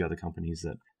 And there's a few other companies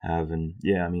that have. And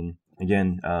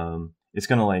again, it's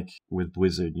kind of like with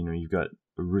Blizzard, you've got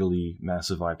a really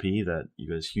massive IP that you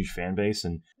got this huge fan base.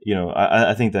 And,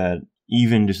 I think that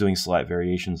even just doing slight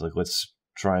variations, like let's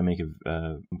try and make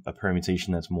a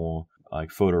permutation that's more like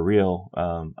photoreal.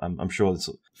 I'm sure that's,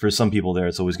 for some people there,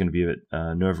 it's always going to be a bit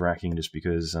nerve-wracking just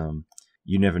because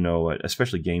you never know,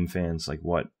 especially game fans, like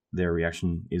what their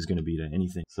reaction is going to be to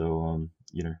anything. So,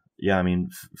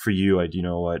 for you, I do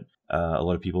know what a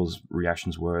lot of people's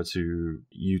reactions were to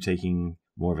you taking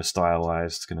more of a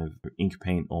stylized kind of ink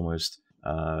paint almost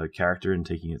character and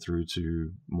taking it through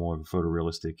to more of a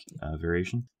photorealistic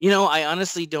variation. I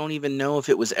honestly don't even know if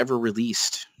it was ever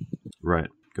released. Right.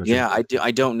 Gotcha. Yeah,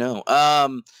 I don't know.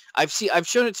 I've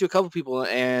shown it to a couple people,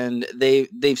 and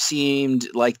they've seemed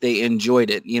like they enjoyed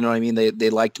it. You know what I mean? They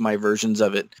liked my versions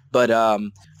of it, but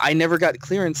I never got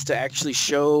clearance to actually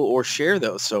show or share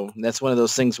those. So that's one of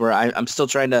those things where I'm still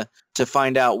trying to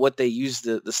find out what they use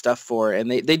the stuff for, and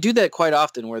they do that quite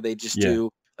often, where they just do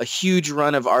a huge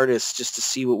run of artists just to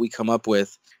see what we come up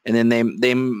with, and then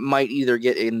they might either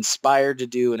get inspired to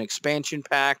do an expansion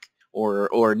pack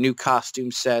or new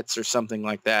costume sets or something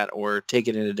like that, or take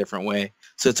it in a different way.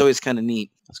 So it's always kind of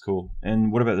neat. That's cool.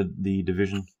 And what about the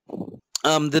Division?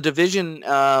 The Division,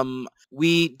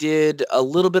 we did a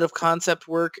little bit of concept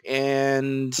work,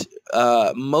 and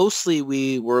mostly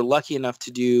we were lucky enough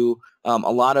to do a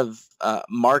lot of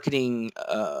marketing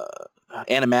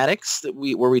animatics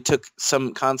where we took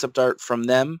some concept art from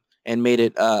them and made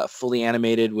it fully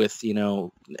animated with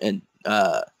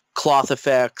cloth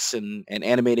effects and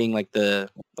animating like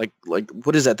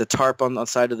what is that, the tarp on the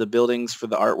side of the buildings for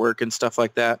the artwork and stuff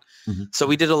like that. Mm-hmm. So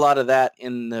we did a lot of that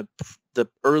in the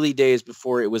early days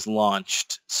before it was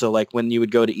launched. So like when you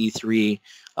would go to E3,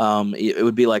 it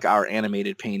would be like our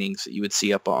animated paintings that you would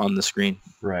see up on the screen.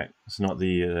 Right. It's not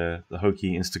the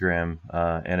hokey Instagram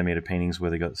animated paintings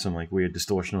where they got some like weird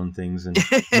distortion on things. And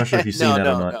I'm not sure if you've seen that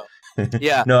or not. No.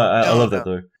 Yeah. I love that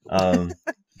though.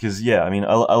 Because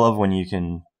I love when you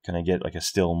can kind of get like a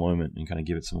still moment and kind of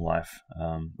give it some life,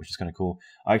 which is kind of cool.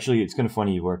 Actually, it's kind of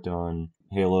funny you worked on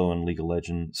Halo and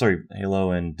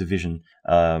Halo and Division.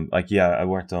 I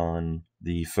worked on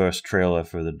the first trailer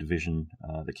for the Division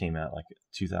that came out like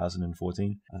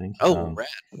 2014, I think. Oh, rad.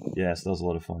 Yeah, so that was a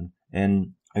lot of fun.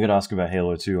 And I got to ask about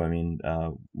Halo too. I mean,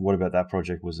 what about that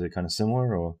project? Was it kind of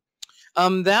similar or?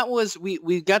 That was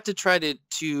we got to try to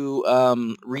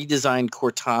redesign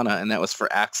Cortana, and that was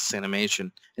for Axis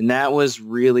Animation, and that was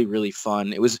really, really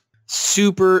fun. It was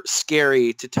super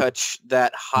scary to touch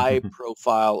that high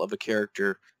profile of a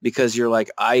character because you're like,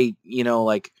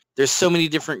 there's so many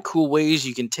different cool ways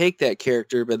you can take that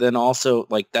character, but then also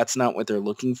like that's not what they're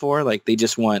looking for. Like they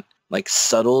just want like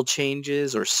subtle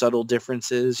changes or subtle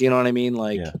differences. You know what I mean?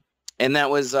 Like, Yeah. and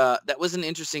that was an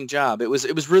interesting job. It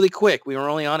was really quick. We were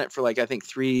only on it for like I think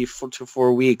 4 to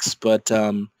 4 weeks, but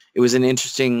it was an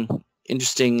interesting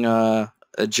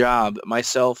a job.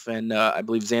 Myself and I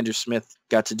believe Xander Smith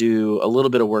got to do a little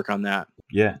bit of work on that.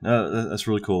 Yeah, no, that's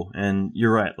really cool. And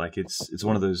you're right. Like it's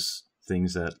one of those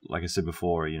things that, like I said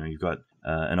before, you've got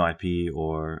an IP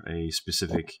or a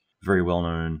specific, very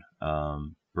well-known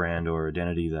brand or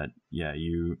identity that,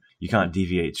 you can't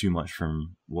deviate too much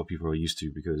from what people are used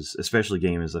to, because especially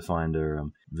gamers, I find, are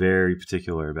very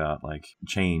particular about like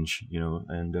change,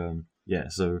 and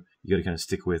so you got to kind of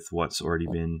stick with what's already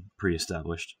been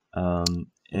pre-established.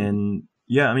 And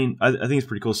yeah, I mean, I think it's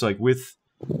pretty cool. So like with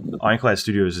IronKlad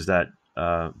Studios, is that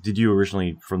did you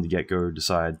originally from the get-go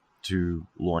decide to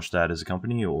launch that as a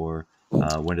company, or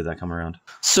when did that come around?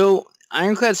 So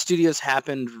IronKlad Studios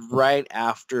happened right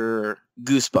after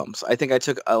Goosebumps. I think I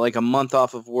took like a month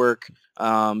off of work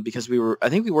because I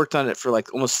think we worked on it for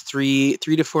like almost 3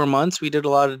 to 4 months. We did a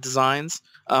lot of designs.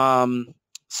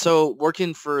 So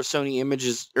working for Sony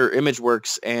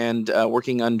ImageWorks and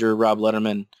working under Rob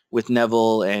Letterman with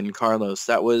Neville and Carlos,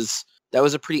 that was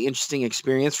a pretty interesting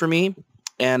experience for me.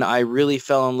 And I really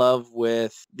fell in love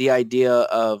with the idea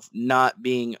of not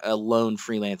being a lone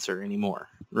freelancer anymore,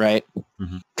 right?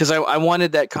 Because I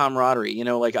wanted that camaraderie,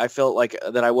 like I felt like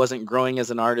that I wasn't growing as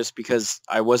an artist because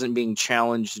I wasn't being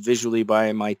challenged visually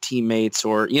by my teammates,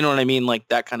 or you know what I mean, like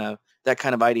that kind of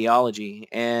ideology.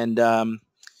 And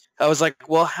I was like,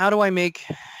 well, how do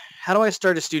I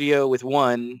start a studio with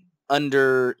one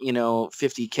under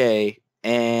 $50K,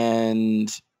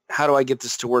 and how do I get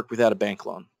this to work without a bank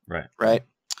loan? Right.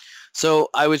 So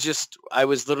I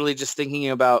was literally just thinking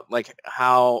about like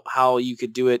how you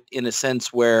could do it in a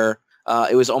sense where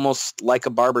it was almost like a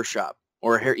barber shop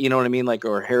or hair, you know what I mean, like,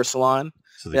 or a hair salon.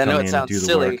 So they come in and do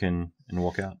the work and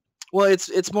walk out. Well,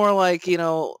 it's more like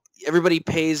everybody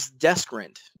pays desk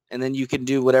rent, and then you can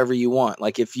do whatever you want.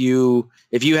 Like if you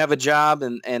have a job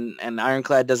and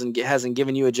IronKlad hasn't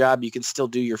given you a job, you can still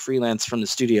do your freelance from the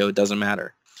studio. It doesn't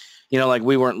matter. Like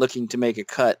we weren't looking to make a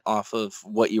cut off of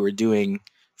what you were doing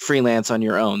freelance on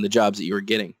your own, the jobs that you were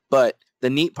getting. But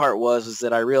the neat part was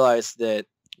that I realized that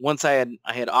once I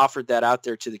had offered that out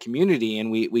there to the community, and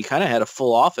we kind of had a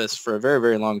full office for a very,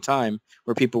 very long time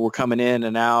where people were coming in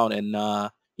and out. And,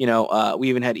 we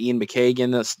even had Ian McCaig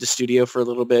in the studio for a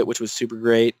little bit, which was super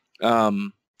great.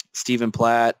 Stephen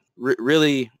Platt,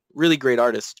 really, really great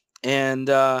artist. And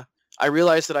I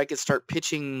realized that I could start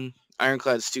pitching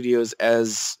IronKlad Studios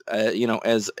as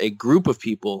a group of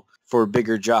people for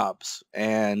bigger jobs.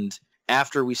 And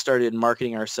after we started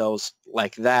marketing ourselves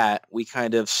like that, we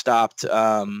kind of stopped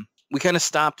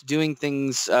doing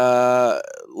things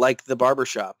like the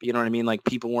barbershop. You know what I mean? Like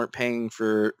people weren't paying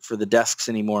for the desks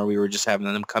anymore. We were just having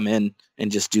them come in and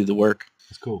just do the work.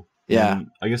 That's cool. Yeah.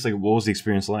 I guess like what was the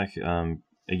experience like?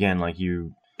 Again, like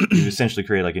you essentially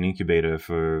create like an incubator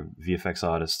for VFX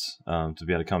artists to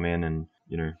be able to come in and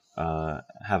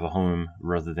have a home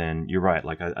rather than, you're right.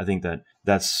 Like I think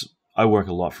I work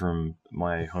a lot from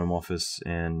my home office,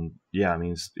 and I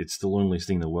mean it's the loneliest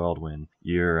thing in the world when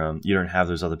you don't have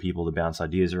those other people to bounce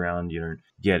ideas around. You don't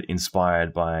get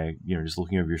inspired by just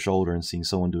looking over your shoulder and seeing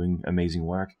someone doing amazing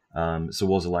work. So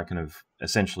what was it like kind of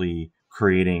essentially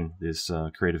creating this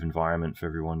creative environment for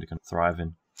everyone to kind of thrive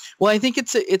in? Well, I think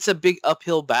it's a big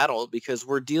uphill battle because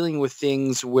we're dealing with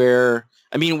things where,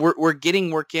 I mean, we're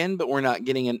getting work in, but we're not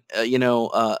getting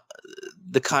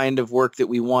the kind of work that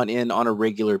we want in on a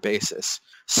regular basis.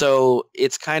 So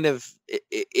it's kind of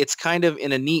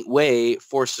in a neat way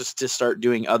forced us to start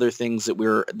doing other things that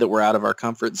were out of our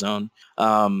comfort zone.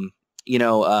 When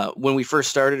we first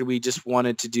started, we just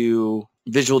wanted to do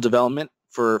visual development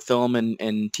for film and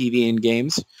TV and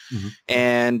games. Mm-hmm.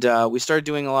 And we started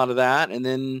doing a lot of that. And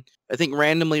then I think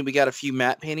randomly we got a few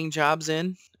matte painting jobs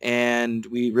in, and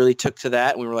we really took to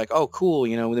that. And we were like, oh, cool.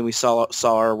 And then we saw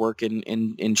our work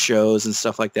in shows and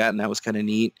stuff like that. And that was kind of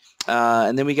neat.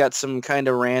 And then we got some kind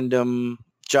of random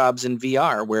jobs in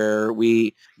VR where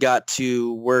we got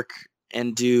to work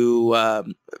and do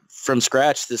from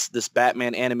scratch this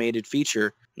Batman animated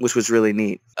feature, which was really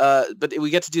neat. But we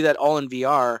get to do that all in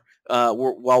VR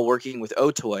while working with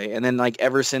Otoy. And then like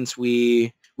ever since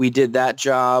we did that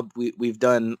job, we've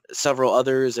done several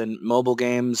others and mobile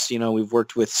games. We've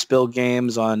worked with Spill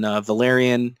Games on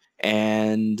Valerian,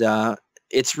 and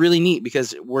it's really neat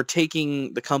because we're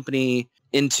taking the company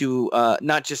into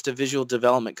not just a visual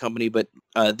development company, but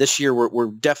this year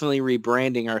we're definitely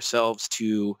rebranding ourselves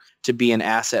to be an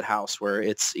asset house where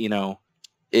it's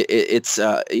it's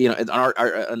an art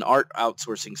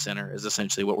outsourcing center is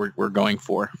essentially what we're going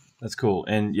for. That's cool.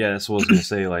 And yeah, that's what I was gonna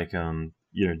say. Like, do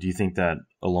you think that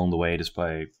along the way, just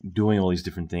by doing all these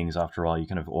different things, after all, you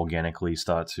kind of organically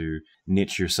start to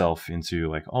niche yourself into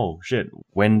like, oh shit,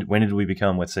 when did we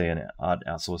become, let's say, an art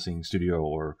outsourcing studio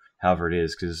or however it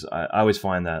is? Because I always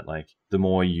find that like the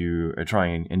more you are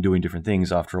trying and doing different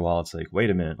things, after a while, it's like,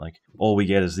 wait a minute, like all we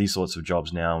get is these sorts of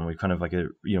jobs now, and we kind of like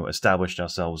established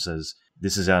ourselves as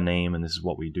this is our name and this is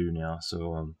what we do now.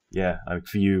 So yeah,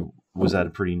 for you, was that a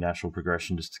pretty natural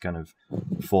progression just to kind of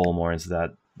fall more into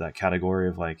that category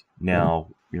of like, now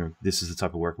this is the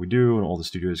type of work we do, and all the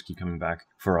studios keep coming back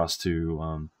for us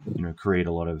to create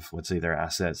a lot of, let's say, their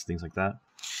assets, things like that?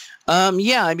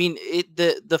 Yeah, I mean,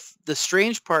 the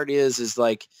strange part is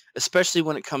like, especially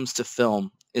when it comes to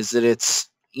film, is that it's,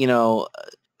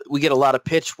 we get a lot of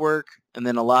pitch work, and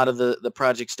then a lot of the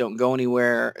projects don't go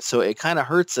anywhere. So it kind of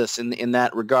hurts us in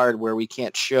that regard, where we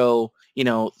can't show,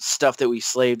 stuff that we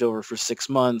slaved over for 6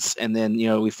 months, and then,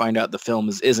 we find out the film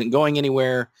isn't going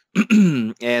anywhere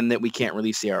and that we can't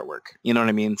release the artwork. You know what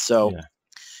I mean? So,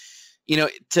 yeah.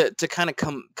 To kind of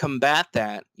combat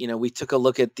that, we took a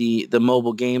look at the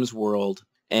mobile games world,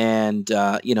 and,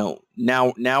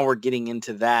 now we're getting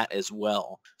into that as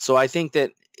well. So I think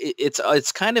that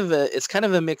it's kind of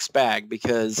a mixed bag,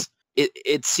 because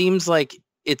it seems like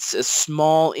it's a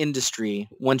small industry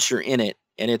once you're in it,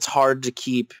 and it's hard to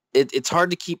keep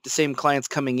the same clients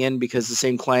coming in, because the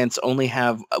same clients only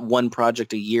have one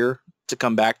project a year to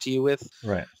come back to you with.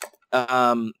 Right.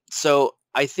 So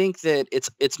I think that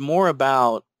it's more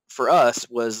about, for us,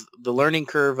 was the learning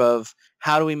curve of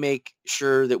how do we make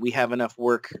sure that we have enough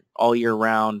work all year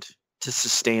round to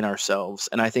sustain ourselves.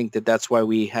 And I think that that's why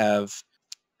we have,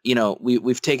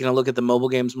 we've taken a look at the mobile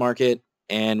games market,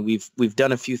 and we've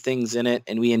done a few things in it,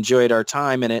 and we enjoyed our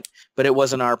time in it, but it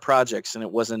wasn't our projects, and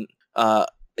it wasn't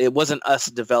us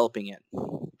developing it.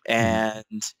 And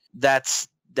that's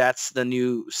the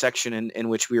new section in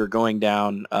which we are going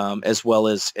down, as well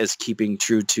as keeping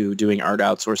true to doing art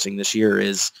outsourcing this year,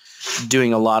 is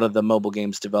doing a lot of the mobile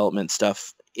games development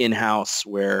stuff in-house,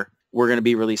 where we're going to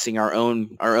be releasing our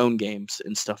own games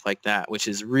and stuff like that, which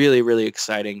is really, really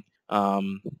exciting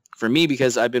for me,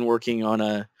 because I've been working on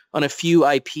a few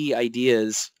IP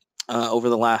ideas over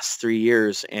the last 3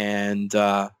 years, and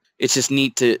it's just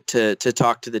neat to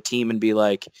talk to the team and be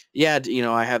like, yeah,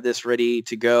 I have this ready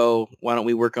to go. Why don't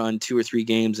we work on 2 or 3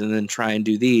 games and then try and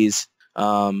do these?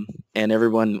 And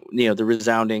everyone, the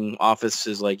resounding office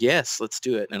is like, yes, let's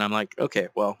do it. And I'm like, okay,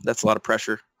 well, that's a lot of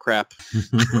pressure. Crap.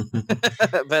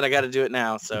 But I got to do it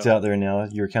now. So it's out there now.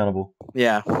 You're accountable.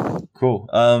 Yeah. Cool.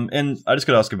 And I just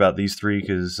got to ask about these 3,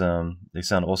 because they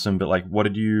sound awesome. But like, what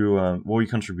were your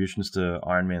contributions to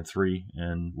Iron Man 3,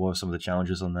 and what were some of the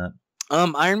challenges on that?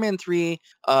 Iron Man 3,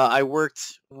 I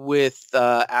worked with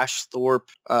Ash Thorpe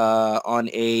on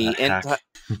I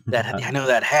know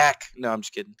that hack. No, I'm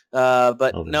just kidding.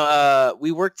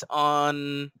 We worked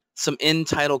on some end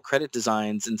title credit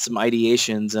designs and some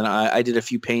ideations, and I did a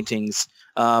few paintings.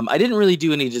 I didn't really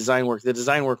do any design work. The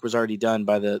design work was already done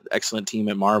by the excellent team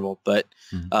at Marvel, but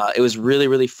it was really,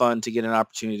 really fun to get an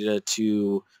opportunity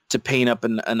to paint up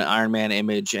an Iron Man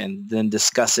image and then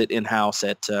discuss it in-house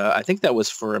at, I think that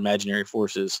was for Imaginary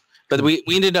Forces. But we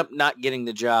ended up not getting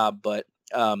the job, but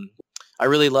I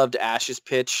really loved Ash's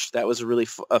pitch. That was a really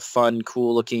fun,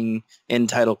 cool-looking end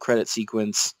title credit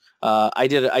sequence. I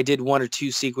did 1 or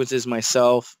 2 sequences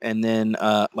myself, and then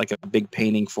like a big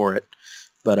painting for it.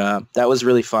 But that was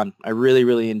really fun. I really,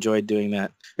 really enjoyed doing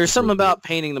that. There's something about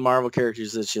painting the Marvel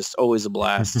characters that's just always a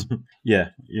blast. Yeah,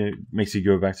 it makes you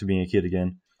go back to being a kid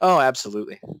again. Oh,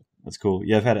 absolutely. That's cool.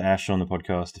 Yeah, I've had Ash on the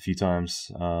podcast a few times.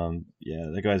 Yeah,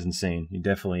 that guy's insane. He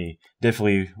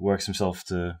definitely works himself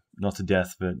to, not to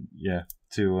death, but yeah,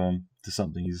 to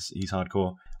something. He's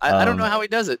hardcore. I don't know how he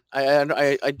does it.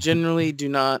 I genuinely do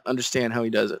not understand how he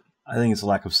does it. I think it's a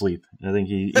lack of sleep. I think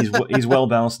he's well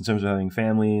balanced in terms of having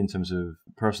family, in terms of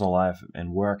personal life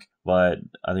and work. But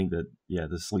I think that, yeah,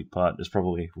 the sleep part is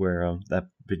probably where that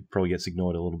probably gets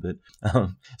ignored a little bit.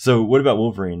 So what about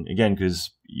Wolverine? Again, because,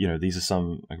 these are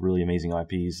some like really amazing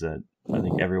IPs that I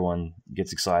think everyone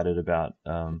gets excited about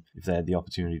if they had the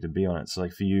opportunity to be on it. So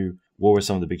like for you, what were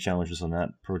some of the big challenges on that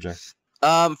project?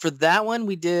 For that one,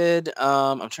 we did.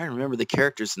 I'm trying to remember the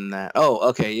characters in that. Oh,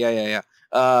 okay, yeah.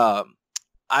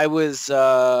 I was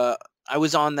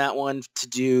on that one to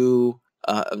do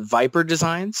Viper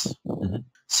designs. Mm-hmm.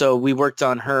 So we worked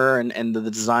on her and the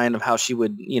design of how she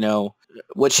would,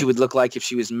 what she would look like if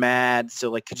she was mad. So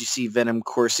like, could you see venom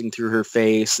coursing through her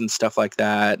face and stuff like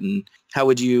that? And how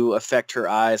would you affect her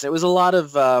eyes? It was a lot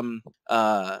of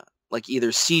like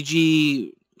either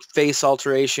CG face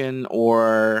alteration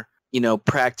or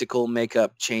practical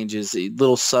makeup changes,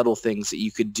 little subtle things that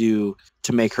you could do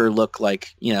to make her look like,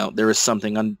 there was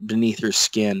something beneath her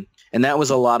skin. And that was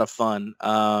a lot of fun.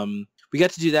 We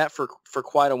got to do that for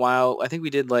quite a while. I think we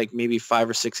did like maybe 5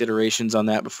 or 6 iterations on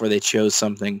that before they chose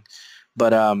something.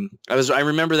 But I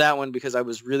remember that one because I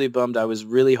was really bummed. I was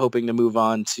really hoping to move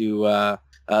on to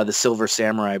the Silver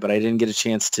Samurai, but I didn't get a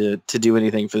chance to do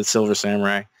anything for the Silver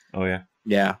Samurai. Oh yeah.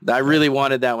 Yeah, I really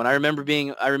wanted that one. I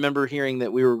remember hearing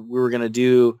that we were going to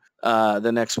do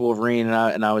the next Wolverine,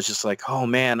 and I was just like, oh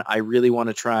man, I really want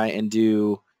to try and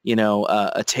do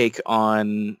a take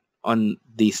on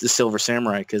the Silver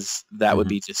Samurai, because that would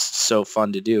be just so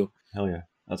fun to do. Hell yeah,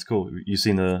 that's cool. You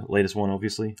seen the latest one,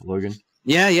 obviously, Logan?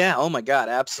 Yeah. Oh my god,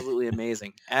 absolutely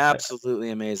amazing, absolutely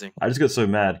amazing. I just got so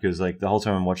mad because like the whole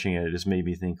time I'm watching it, it just made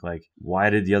me think like, why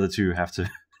did the other two have to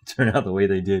turn out the way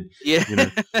they did? Yeah.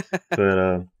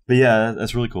 But yeah,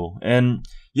 that's really cool. And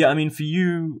yeah, I mean, for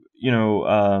you,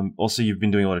 also you've been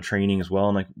doing a lot of training as well.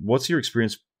 And like, what's your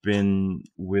experience been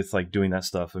with like doing that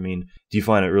stuff? I mean, do you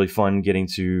find it really fun getting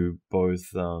to both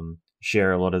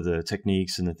share a lot of the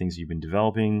techniques and the things you've been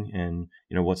developing, and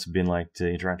what's it been like to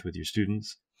interact with your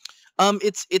students?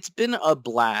 It's been a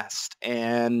blast,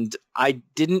 and I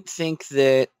didn't think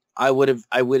that I would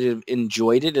have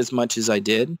enjoyed it as much as I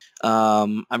did.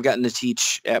 I've gotten to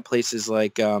teach at places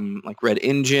like Red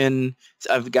Engine.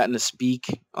 I've gotten to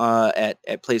speak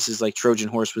at places like Trojan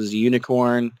Horse Was a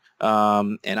Unicorn,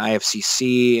 and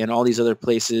IFCC, and all these other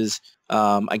places.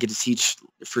 I get to teach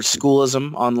for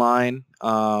Schoolism online.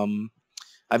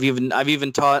 I've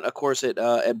even taught a course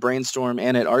at Brainstorm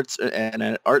and at Art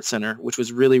Center, which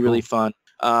was really fun.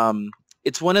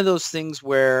 It's one of those things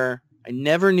where I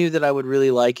never knew that I would really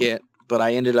like it, but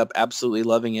I ended up absolutely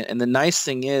loving it. And the nice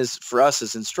thing is, for us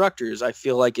as instructors, I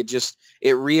feel like it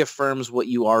reaffirms what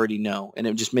you already know, and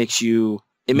it just makes you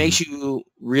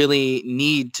really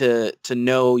need to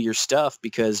know your stuff,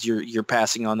 because you're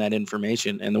passing on that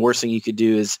information. And the worst thing you could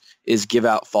do is give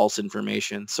out false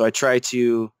information. So I try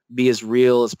to be as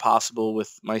real as possible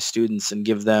with my students and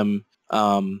give them,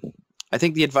 I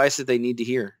think, the advice that they need to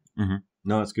hear. Mm-hmm.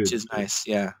 No, that's good. Which is nice.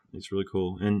 Yeah. It's really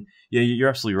cool. And yeah, you're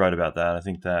absolutely right about that. I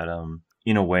think that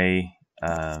in a way,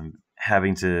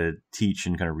 having to teach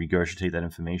and kind of regurgitate that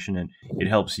information, and it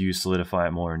helps you solidify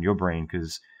it more in your brain,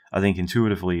 because I think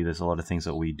intuitively there's a lot of things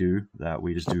that we do that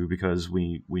we just do because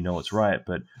we know it's right.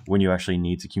 But when you actually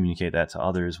need to communicate that to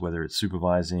others, whether it's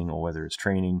supervising or whether it's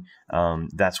training,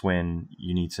 that's when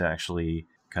you need to actually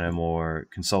kind of more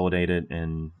consolidate it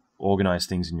and organize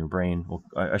things in your brain, or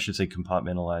I should say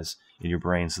compartmentalize in your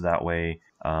brain, so that way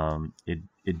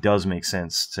it does make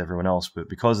sense to everyone else, but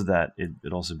because of that,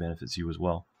 it also benefits you as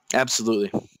well.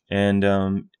 Absolutely. And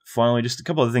finally, just a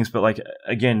couple other things, but like,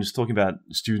 again, just talking about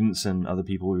students and other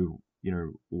people who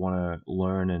want to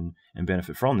learn and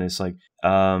benefit from this, like,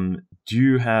 do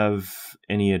you have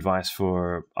any advice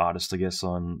for artists, I guess,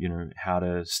 on how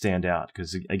to stand out?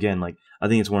 Because again, like, I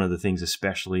think it's one of the things,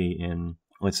 especially in,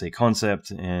 let's say,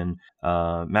 concept and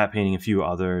matte painting, a few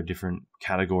other different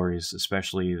categories,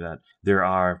 especially, that there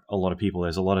are a lot of people,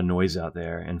 there's a lot of noise out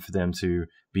there, and for them to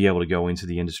be able to go into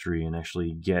the industry and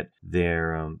actually get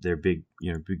their big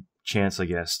chance, I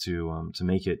guess, to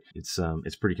make it, it's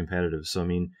pretty competitive. So I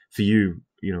mean, for you,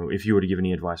 if you were to give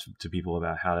any advice to people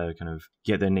about how to kind of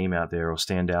get their name out there or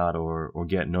stand out or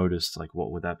get noticed, like,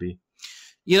 what would that be?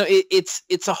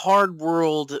 It's a hard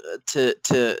world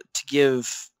to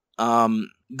give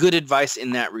good advice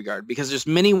in that regard, because there's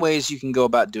many ways you can go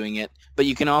about doing it, but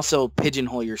you can also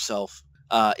pigeonhole yourself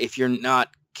if you're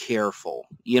not careful.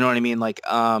 You know what I mean? Like,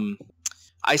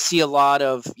 I see a lot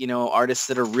of artists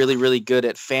that are really, really good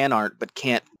at fan art, but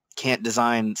can't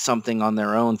design something on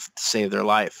their own to save their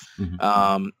life.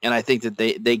 Mm-hmm. And I think that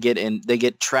they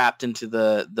get trapped into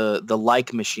the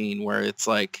like machine, where it's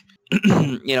like,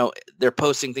 they're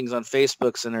posting things on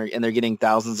Facebooks and they're getting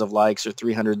thousands of likes, or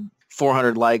 300,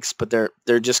 400 likes, but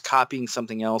they're just copying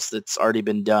something else that's already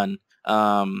been done.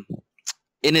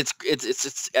 And it's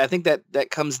I think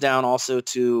that comes down also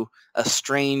to a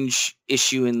strange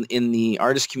issue in the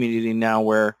artist community now,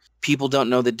 where people don't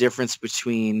know the difference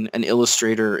between an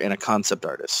illustrator and a concept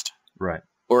artist. Right.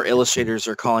 Or illustrators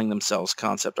are calling themselves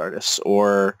concept artists,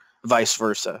 or vice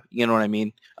versa. You know what I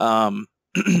mean? And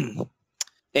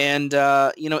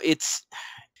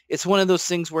it's one of those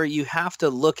things where you have to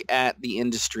look at the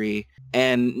industry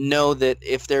and know that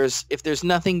if there's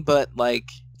nothing but like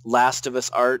Last of Us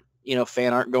art,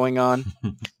 fan art going on,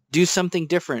 do something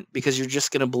different, because you're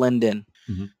just going to blend in.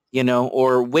 Mm-hmm.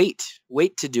 Or wait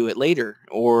to do it later,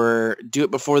 or do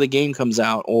it before the game comes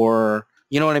out, or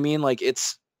you know what I mean? Like,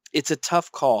 it's a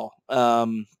tough call. I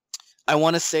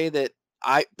want to say that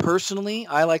I personally,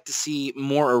 I like to see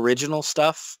more original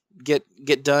stuff get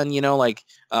done. Like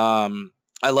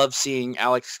I love seeing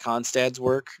Alex Konstad's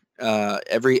work.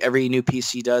 Every new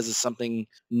piece he does is something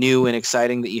new and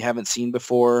exciting that you haven't seen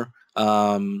before.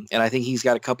 And I think he's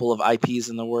got a couple of IPs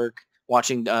in the work.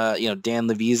 Watching, Dan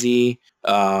Levisi,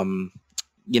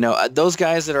 those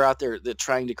guys that are out there that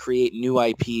trying to create new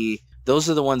IP. Those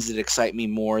are the ones that excite me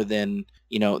more than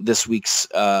this week's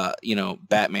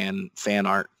Batman fan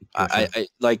art. Gotcha. I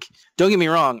like. Don't get me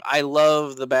wrong. I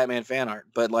love the Batman fan art,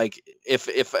 but like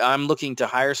if I'm looking to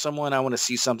hire someone, I want to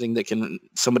see somebody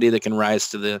that can rise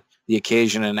to the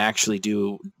occasion and actually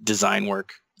do design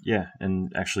work. Yeah,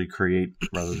 and actually create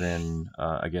rather than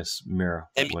I guess mirror.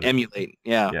 Emulate.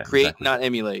 Yeah, create, exactly. Not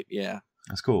emulate. Yeah,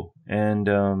 that's cool. And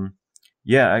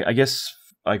I guess.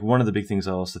 Like one of the big things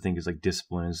I also think is like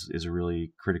discipline is a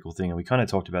really critical thing, and we kind of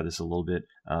talked about this a little bit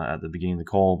at the beginning of the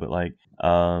call. But like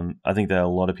I think that a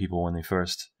lot of people when they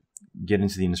first get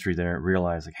into the industry, they don't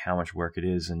realize like how much work it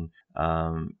is. And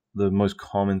the most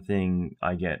common thing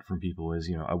I get from people is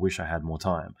I wish I had more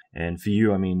time. And for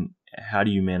you, I mean, how do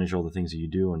you manage all the things that you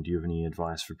do? And do you have any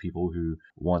advice for people who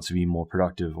want to be more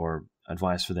productive, or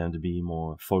advice for them to be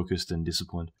more focused and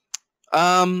disciplined?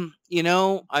 I'm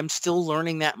still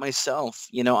learning that myself.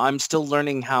 I'm still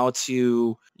learning how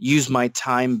to use my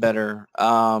time better.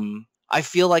 I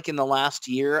feel like in the last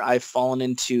year, I've fallen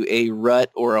into a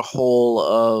rut or a hole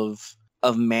of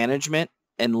management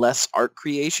and less art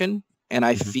creation. And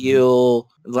I feel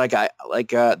like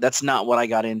that's not what I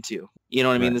got into. You know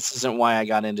what I mean? This isn't why I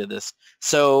got into this.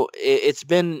 So it's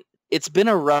been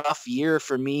a rough year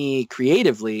for me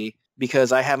creatively,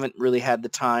 because I haven't really had the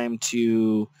time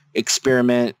to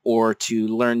experiment or to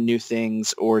learn new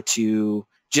things or to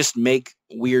just make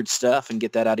weird stuff and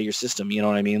get that out of your system. You know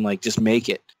what I mean? Like just make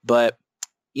it. But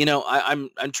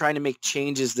I'm trying to make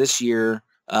changes this year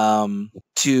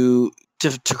to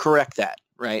correct that.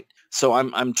 Right. So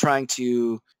I'm trying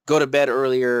to go to bed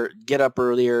earlier, get up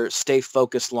earlier, stay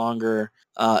focused longer,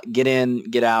 get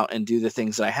in, get out, and do the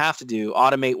things that I have to do.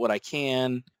 Automate what I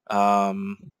can,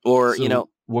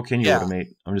 What can you automate?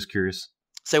 I'm just curious.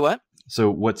 Say what? So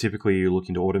what typically are you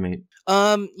looking to automate?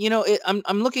 I'm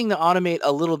looking to automate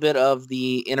a little bit of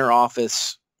the inner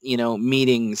office,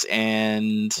 meetings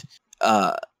and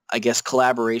I guess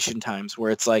collaboration times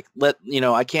where it's like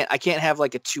I can't have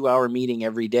like a 2-hour meeting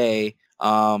every day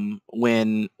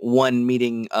when one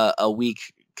meeting a week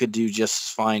could do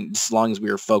just fine as long as we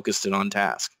were focused and on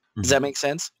task. Does that make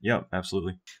sense? Yeah,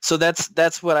 absolutely. So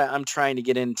that's what I'm trying to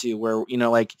get into, where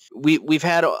like we've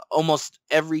had almost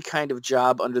every kind of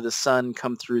job under the sun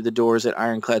come through the doors at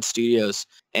IronKlad Studios,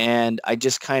 and I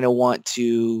just kind of want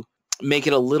to make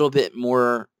it a little bit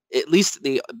more, at least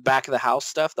the back of the house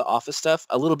stuff, the office stuff,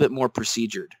 a little bit more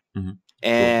procedured.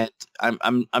 And cool.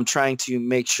 I'm trying to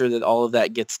make sure that all of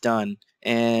that gets done.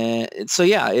 And so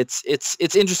yeah, it's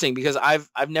interesting because I've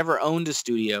never owned a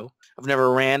studio. I've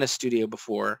never ran a studio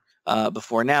before now,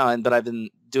 but I've been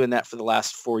doing that for the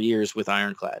last 4 years with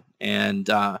IronKlad, and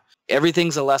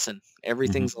everything's a lesson.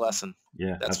 Everything's a lesson.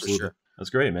 Yeah, that's absolutely. for sure.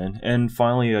 That's great, man. And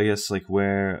finally, I guess like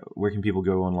where can people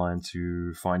go online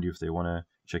to find you if they want to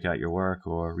check out your work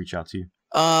or reach out to you?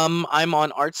 I'm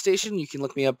on ArtStation. You can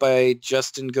look me up by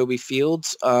Justin Goby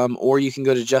Fields, or you can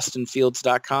go to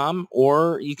justinfields.com,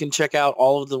 or you can check out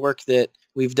all of the work that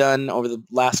we've done over the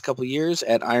last couple of years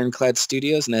at IronKlad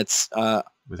Studios, and that's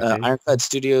IronKlad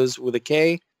Studios with a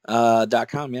K,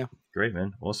 .com. Yeah. Great,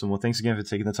 man. Awesome. Well, thanks again for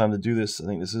taking the time to do this. I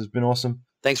think this has been awesome.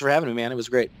 Thanks for having me, man. It was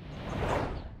great.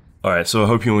 All right, so I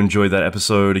hope you enjoyed that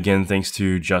episode. Again, thanks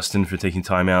to Justin for taking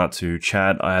time out to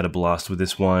chat. I had a blast with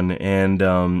this one. And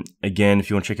again,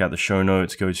 if you want to check out the show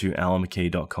notes, go to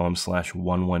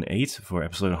alanmckay.com/118 for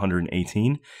episode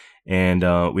 118.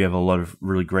 And we have a lot of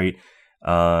really great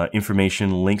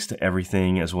information, links to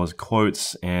everything, as well as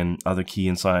quotes and other key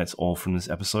insights, all from this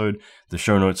episode. The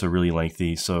show notes are really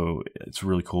lengthy, so it's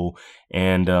really cool.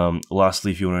 And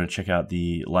lastly, if you want to check out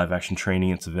the live action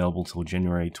training, it's available till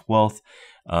January 12th.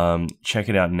 Check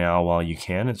it out now while you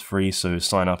can. It's free, so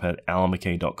sign up at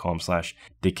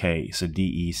alanmckay.com/decay, so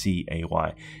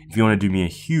DECAY. If you want to do me a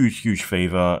huge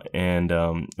favor, and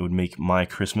it would make my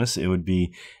Christmas, it would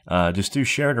be just to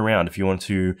share it around. If you want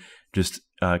to just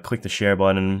click the share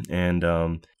button, and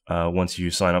once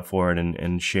you sign up for it,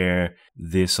 and share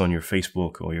this on your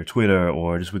Facebook or your Twitter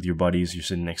or just with your buddies you're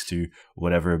sitting next to,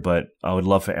 whatever. But I would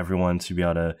love for everyone to be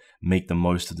able to make the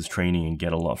most of this training and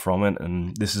get a lot from it.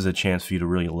 And this is a chance for you to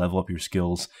really level up your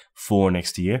skills for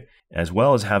next year, as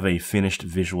well as have a finished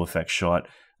visual effects shot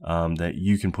that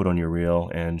you can put on your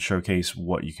reel and showcase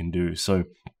what you can do. So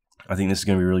I think this is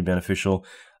going to be really beneficial.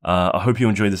 I hope you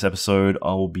enjoyed this episode.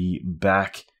 I will be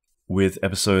back with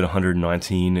episode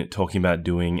 119, talking about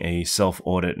doing a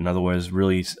self-audit. In other words,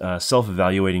 really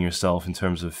self-evaluating yourself in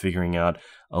terms of figuring out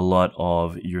a lot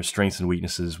of your strengths and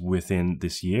weaknesses within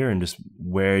this year and just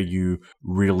where you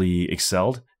really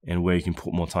excelled and where you can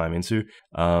put more time into.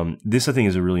 This, I think,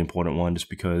 is a really important one just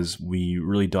because we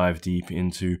really dive deep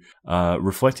into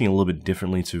reflecting a little bit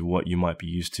differently to what you might be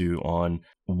used to on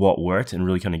what worked and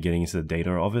really kind of getting into the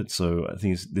data of it. So I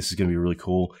think this is going to be really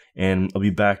cool. And I'll be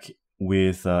back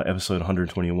with episode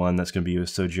 121. That's going to be with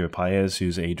Sergio Paez,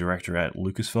 who's a director at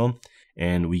Lucasfilm.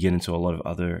 And we get into a lot of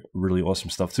other really awesome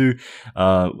stuff too.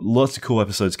 Lots of cool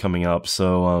episodes coming up.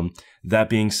 So that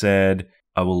being said,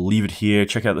 I will leave it here.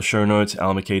 Check out the show notes,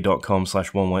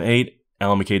 alanmckay.com/118,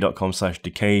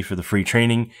 alanmckay.com/decay for the free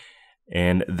training.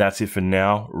 And that's it for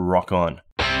now. Rock on.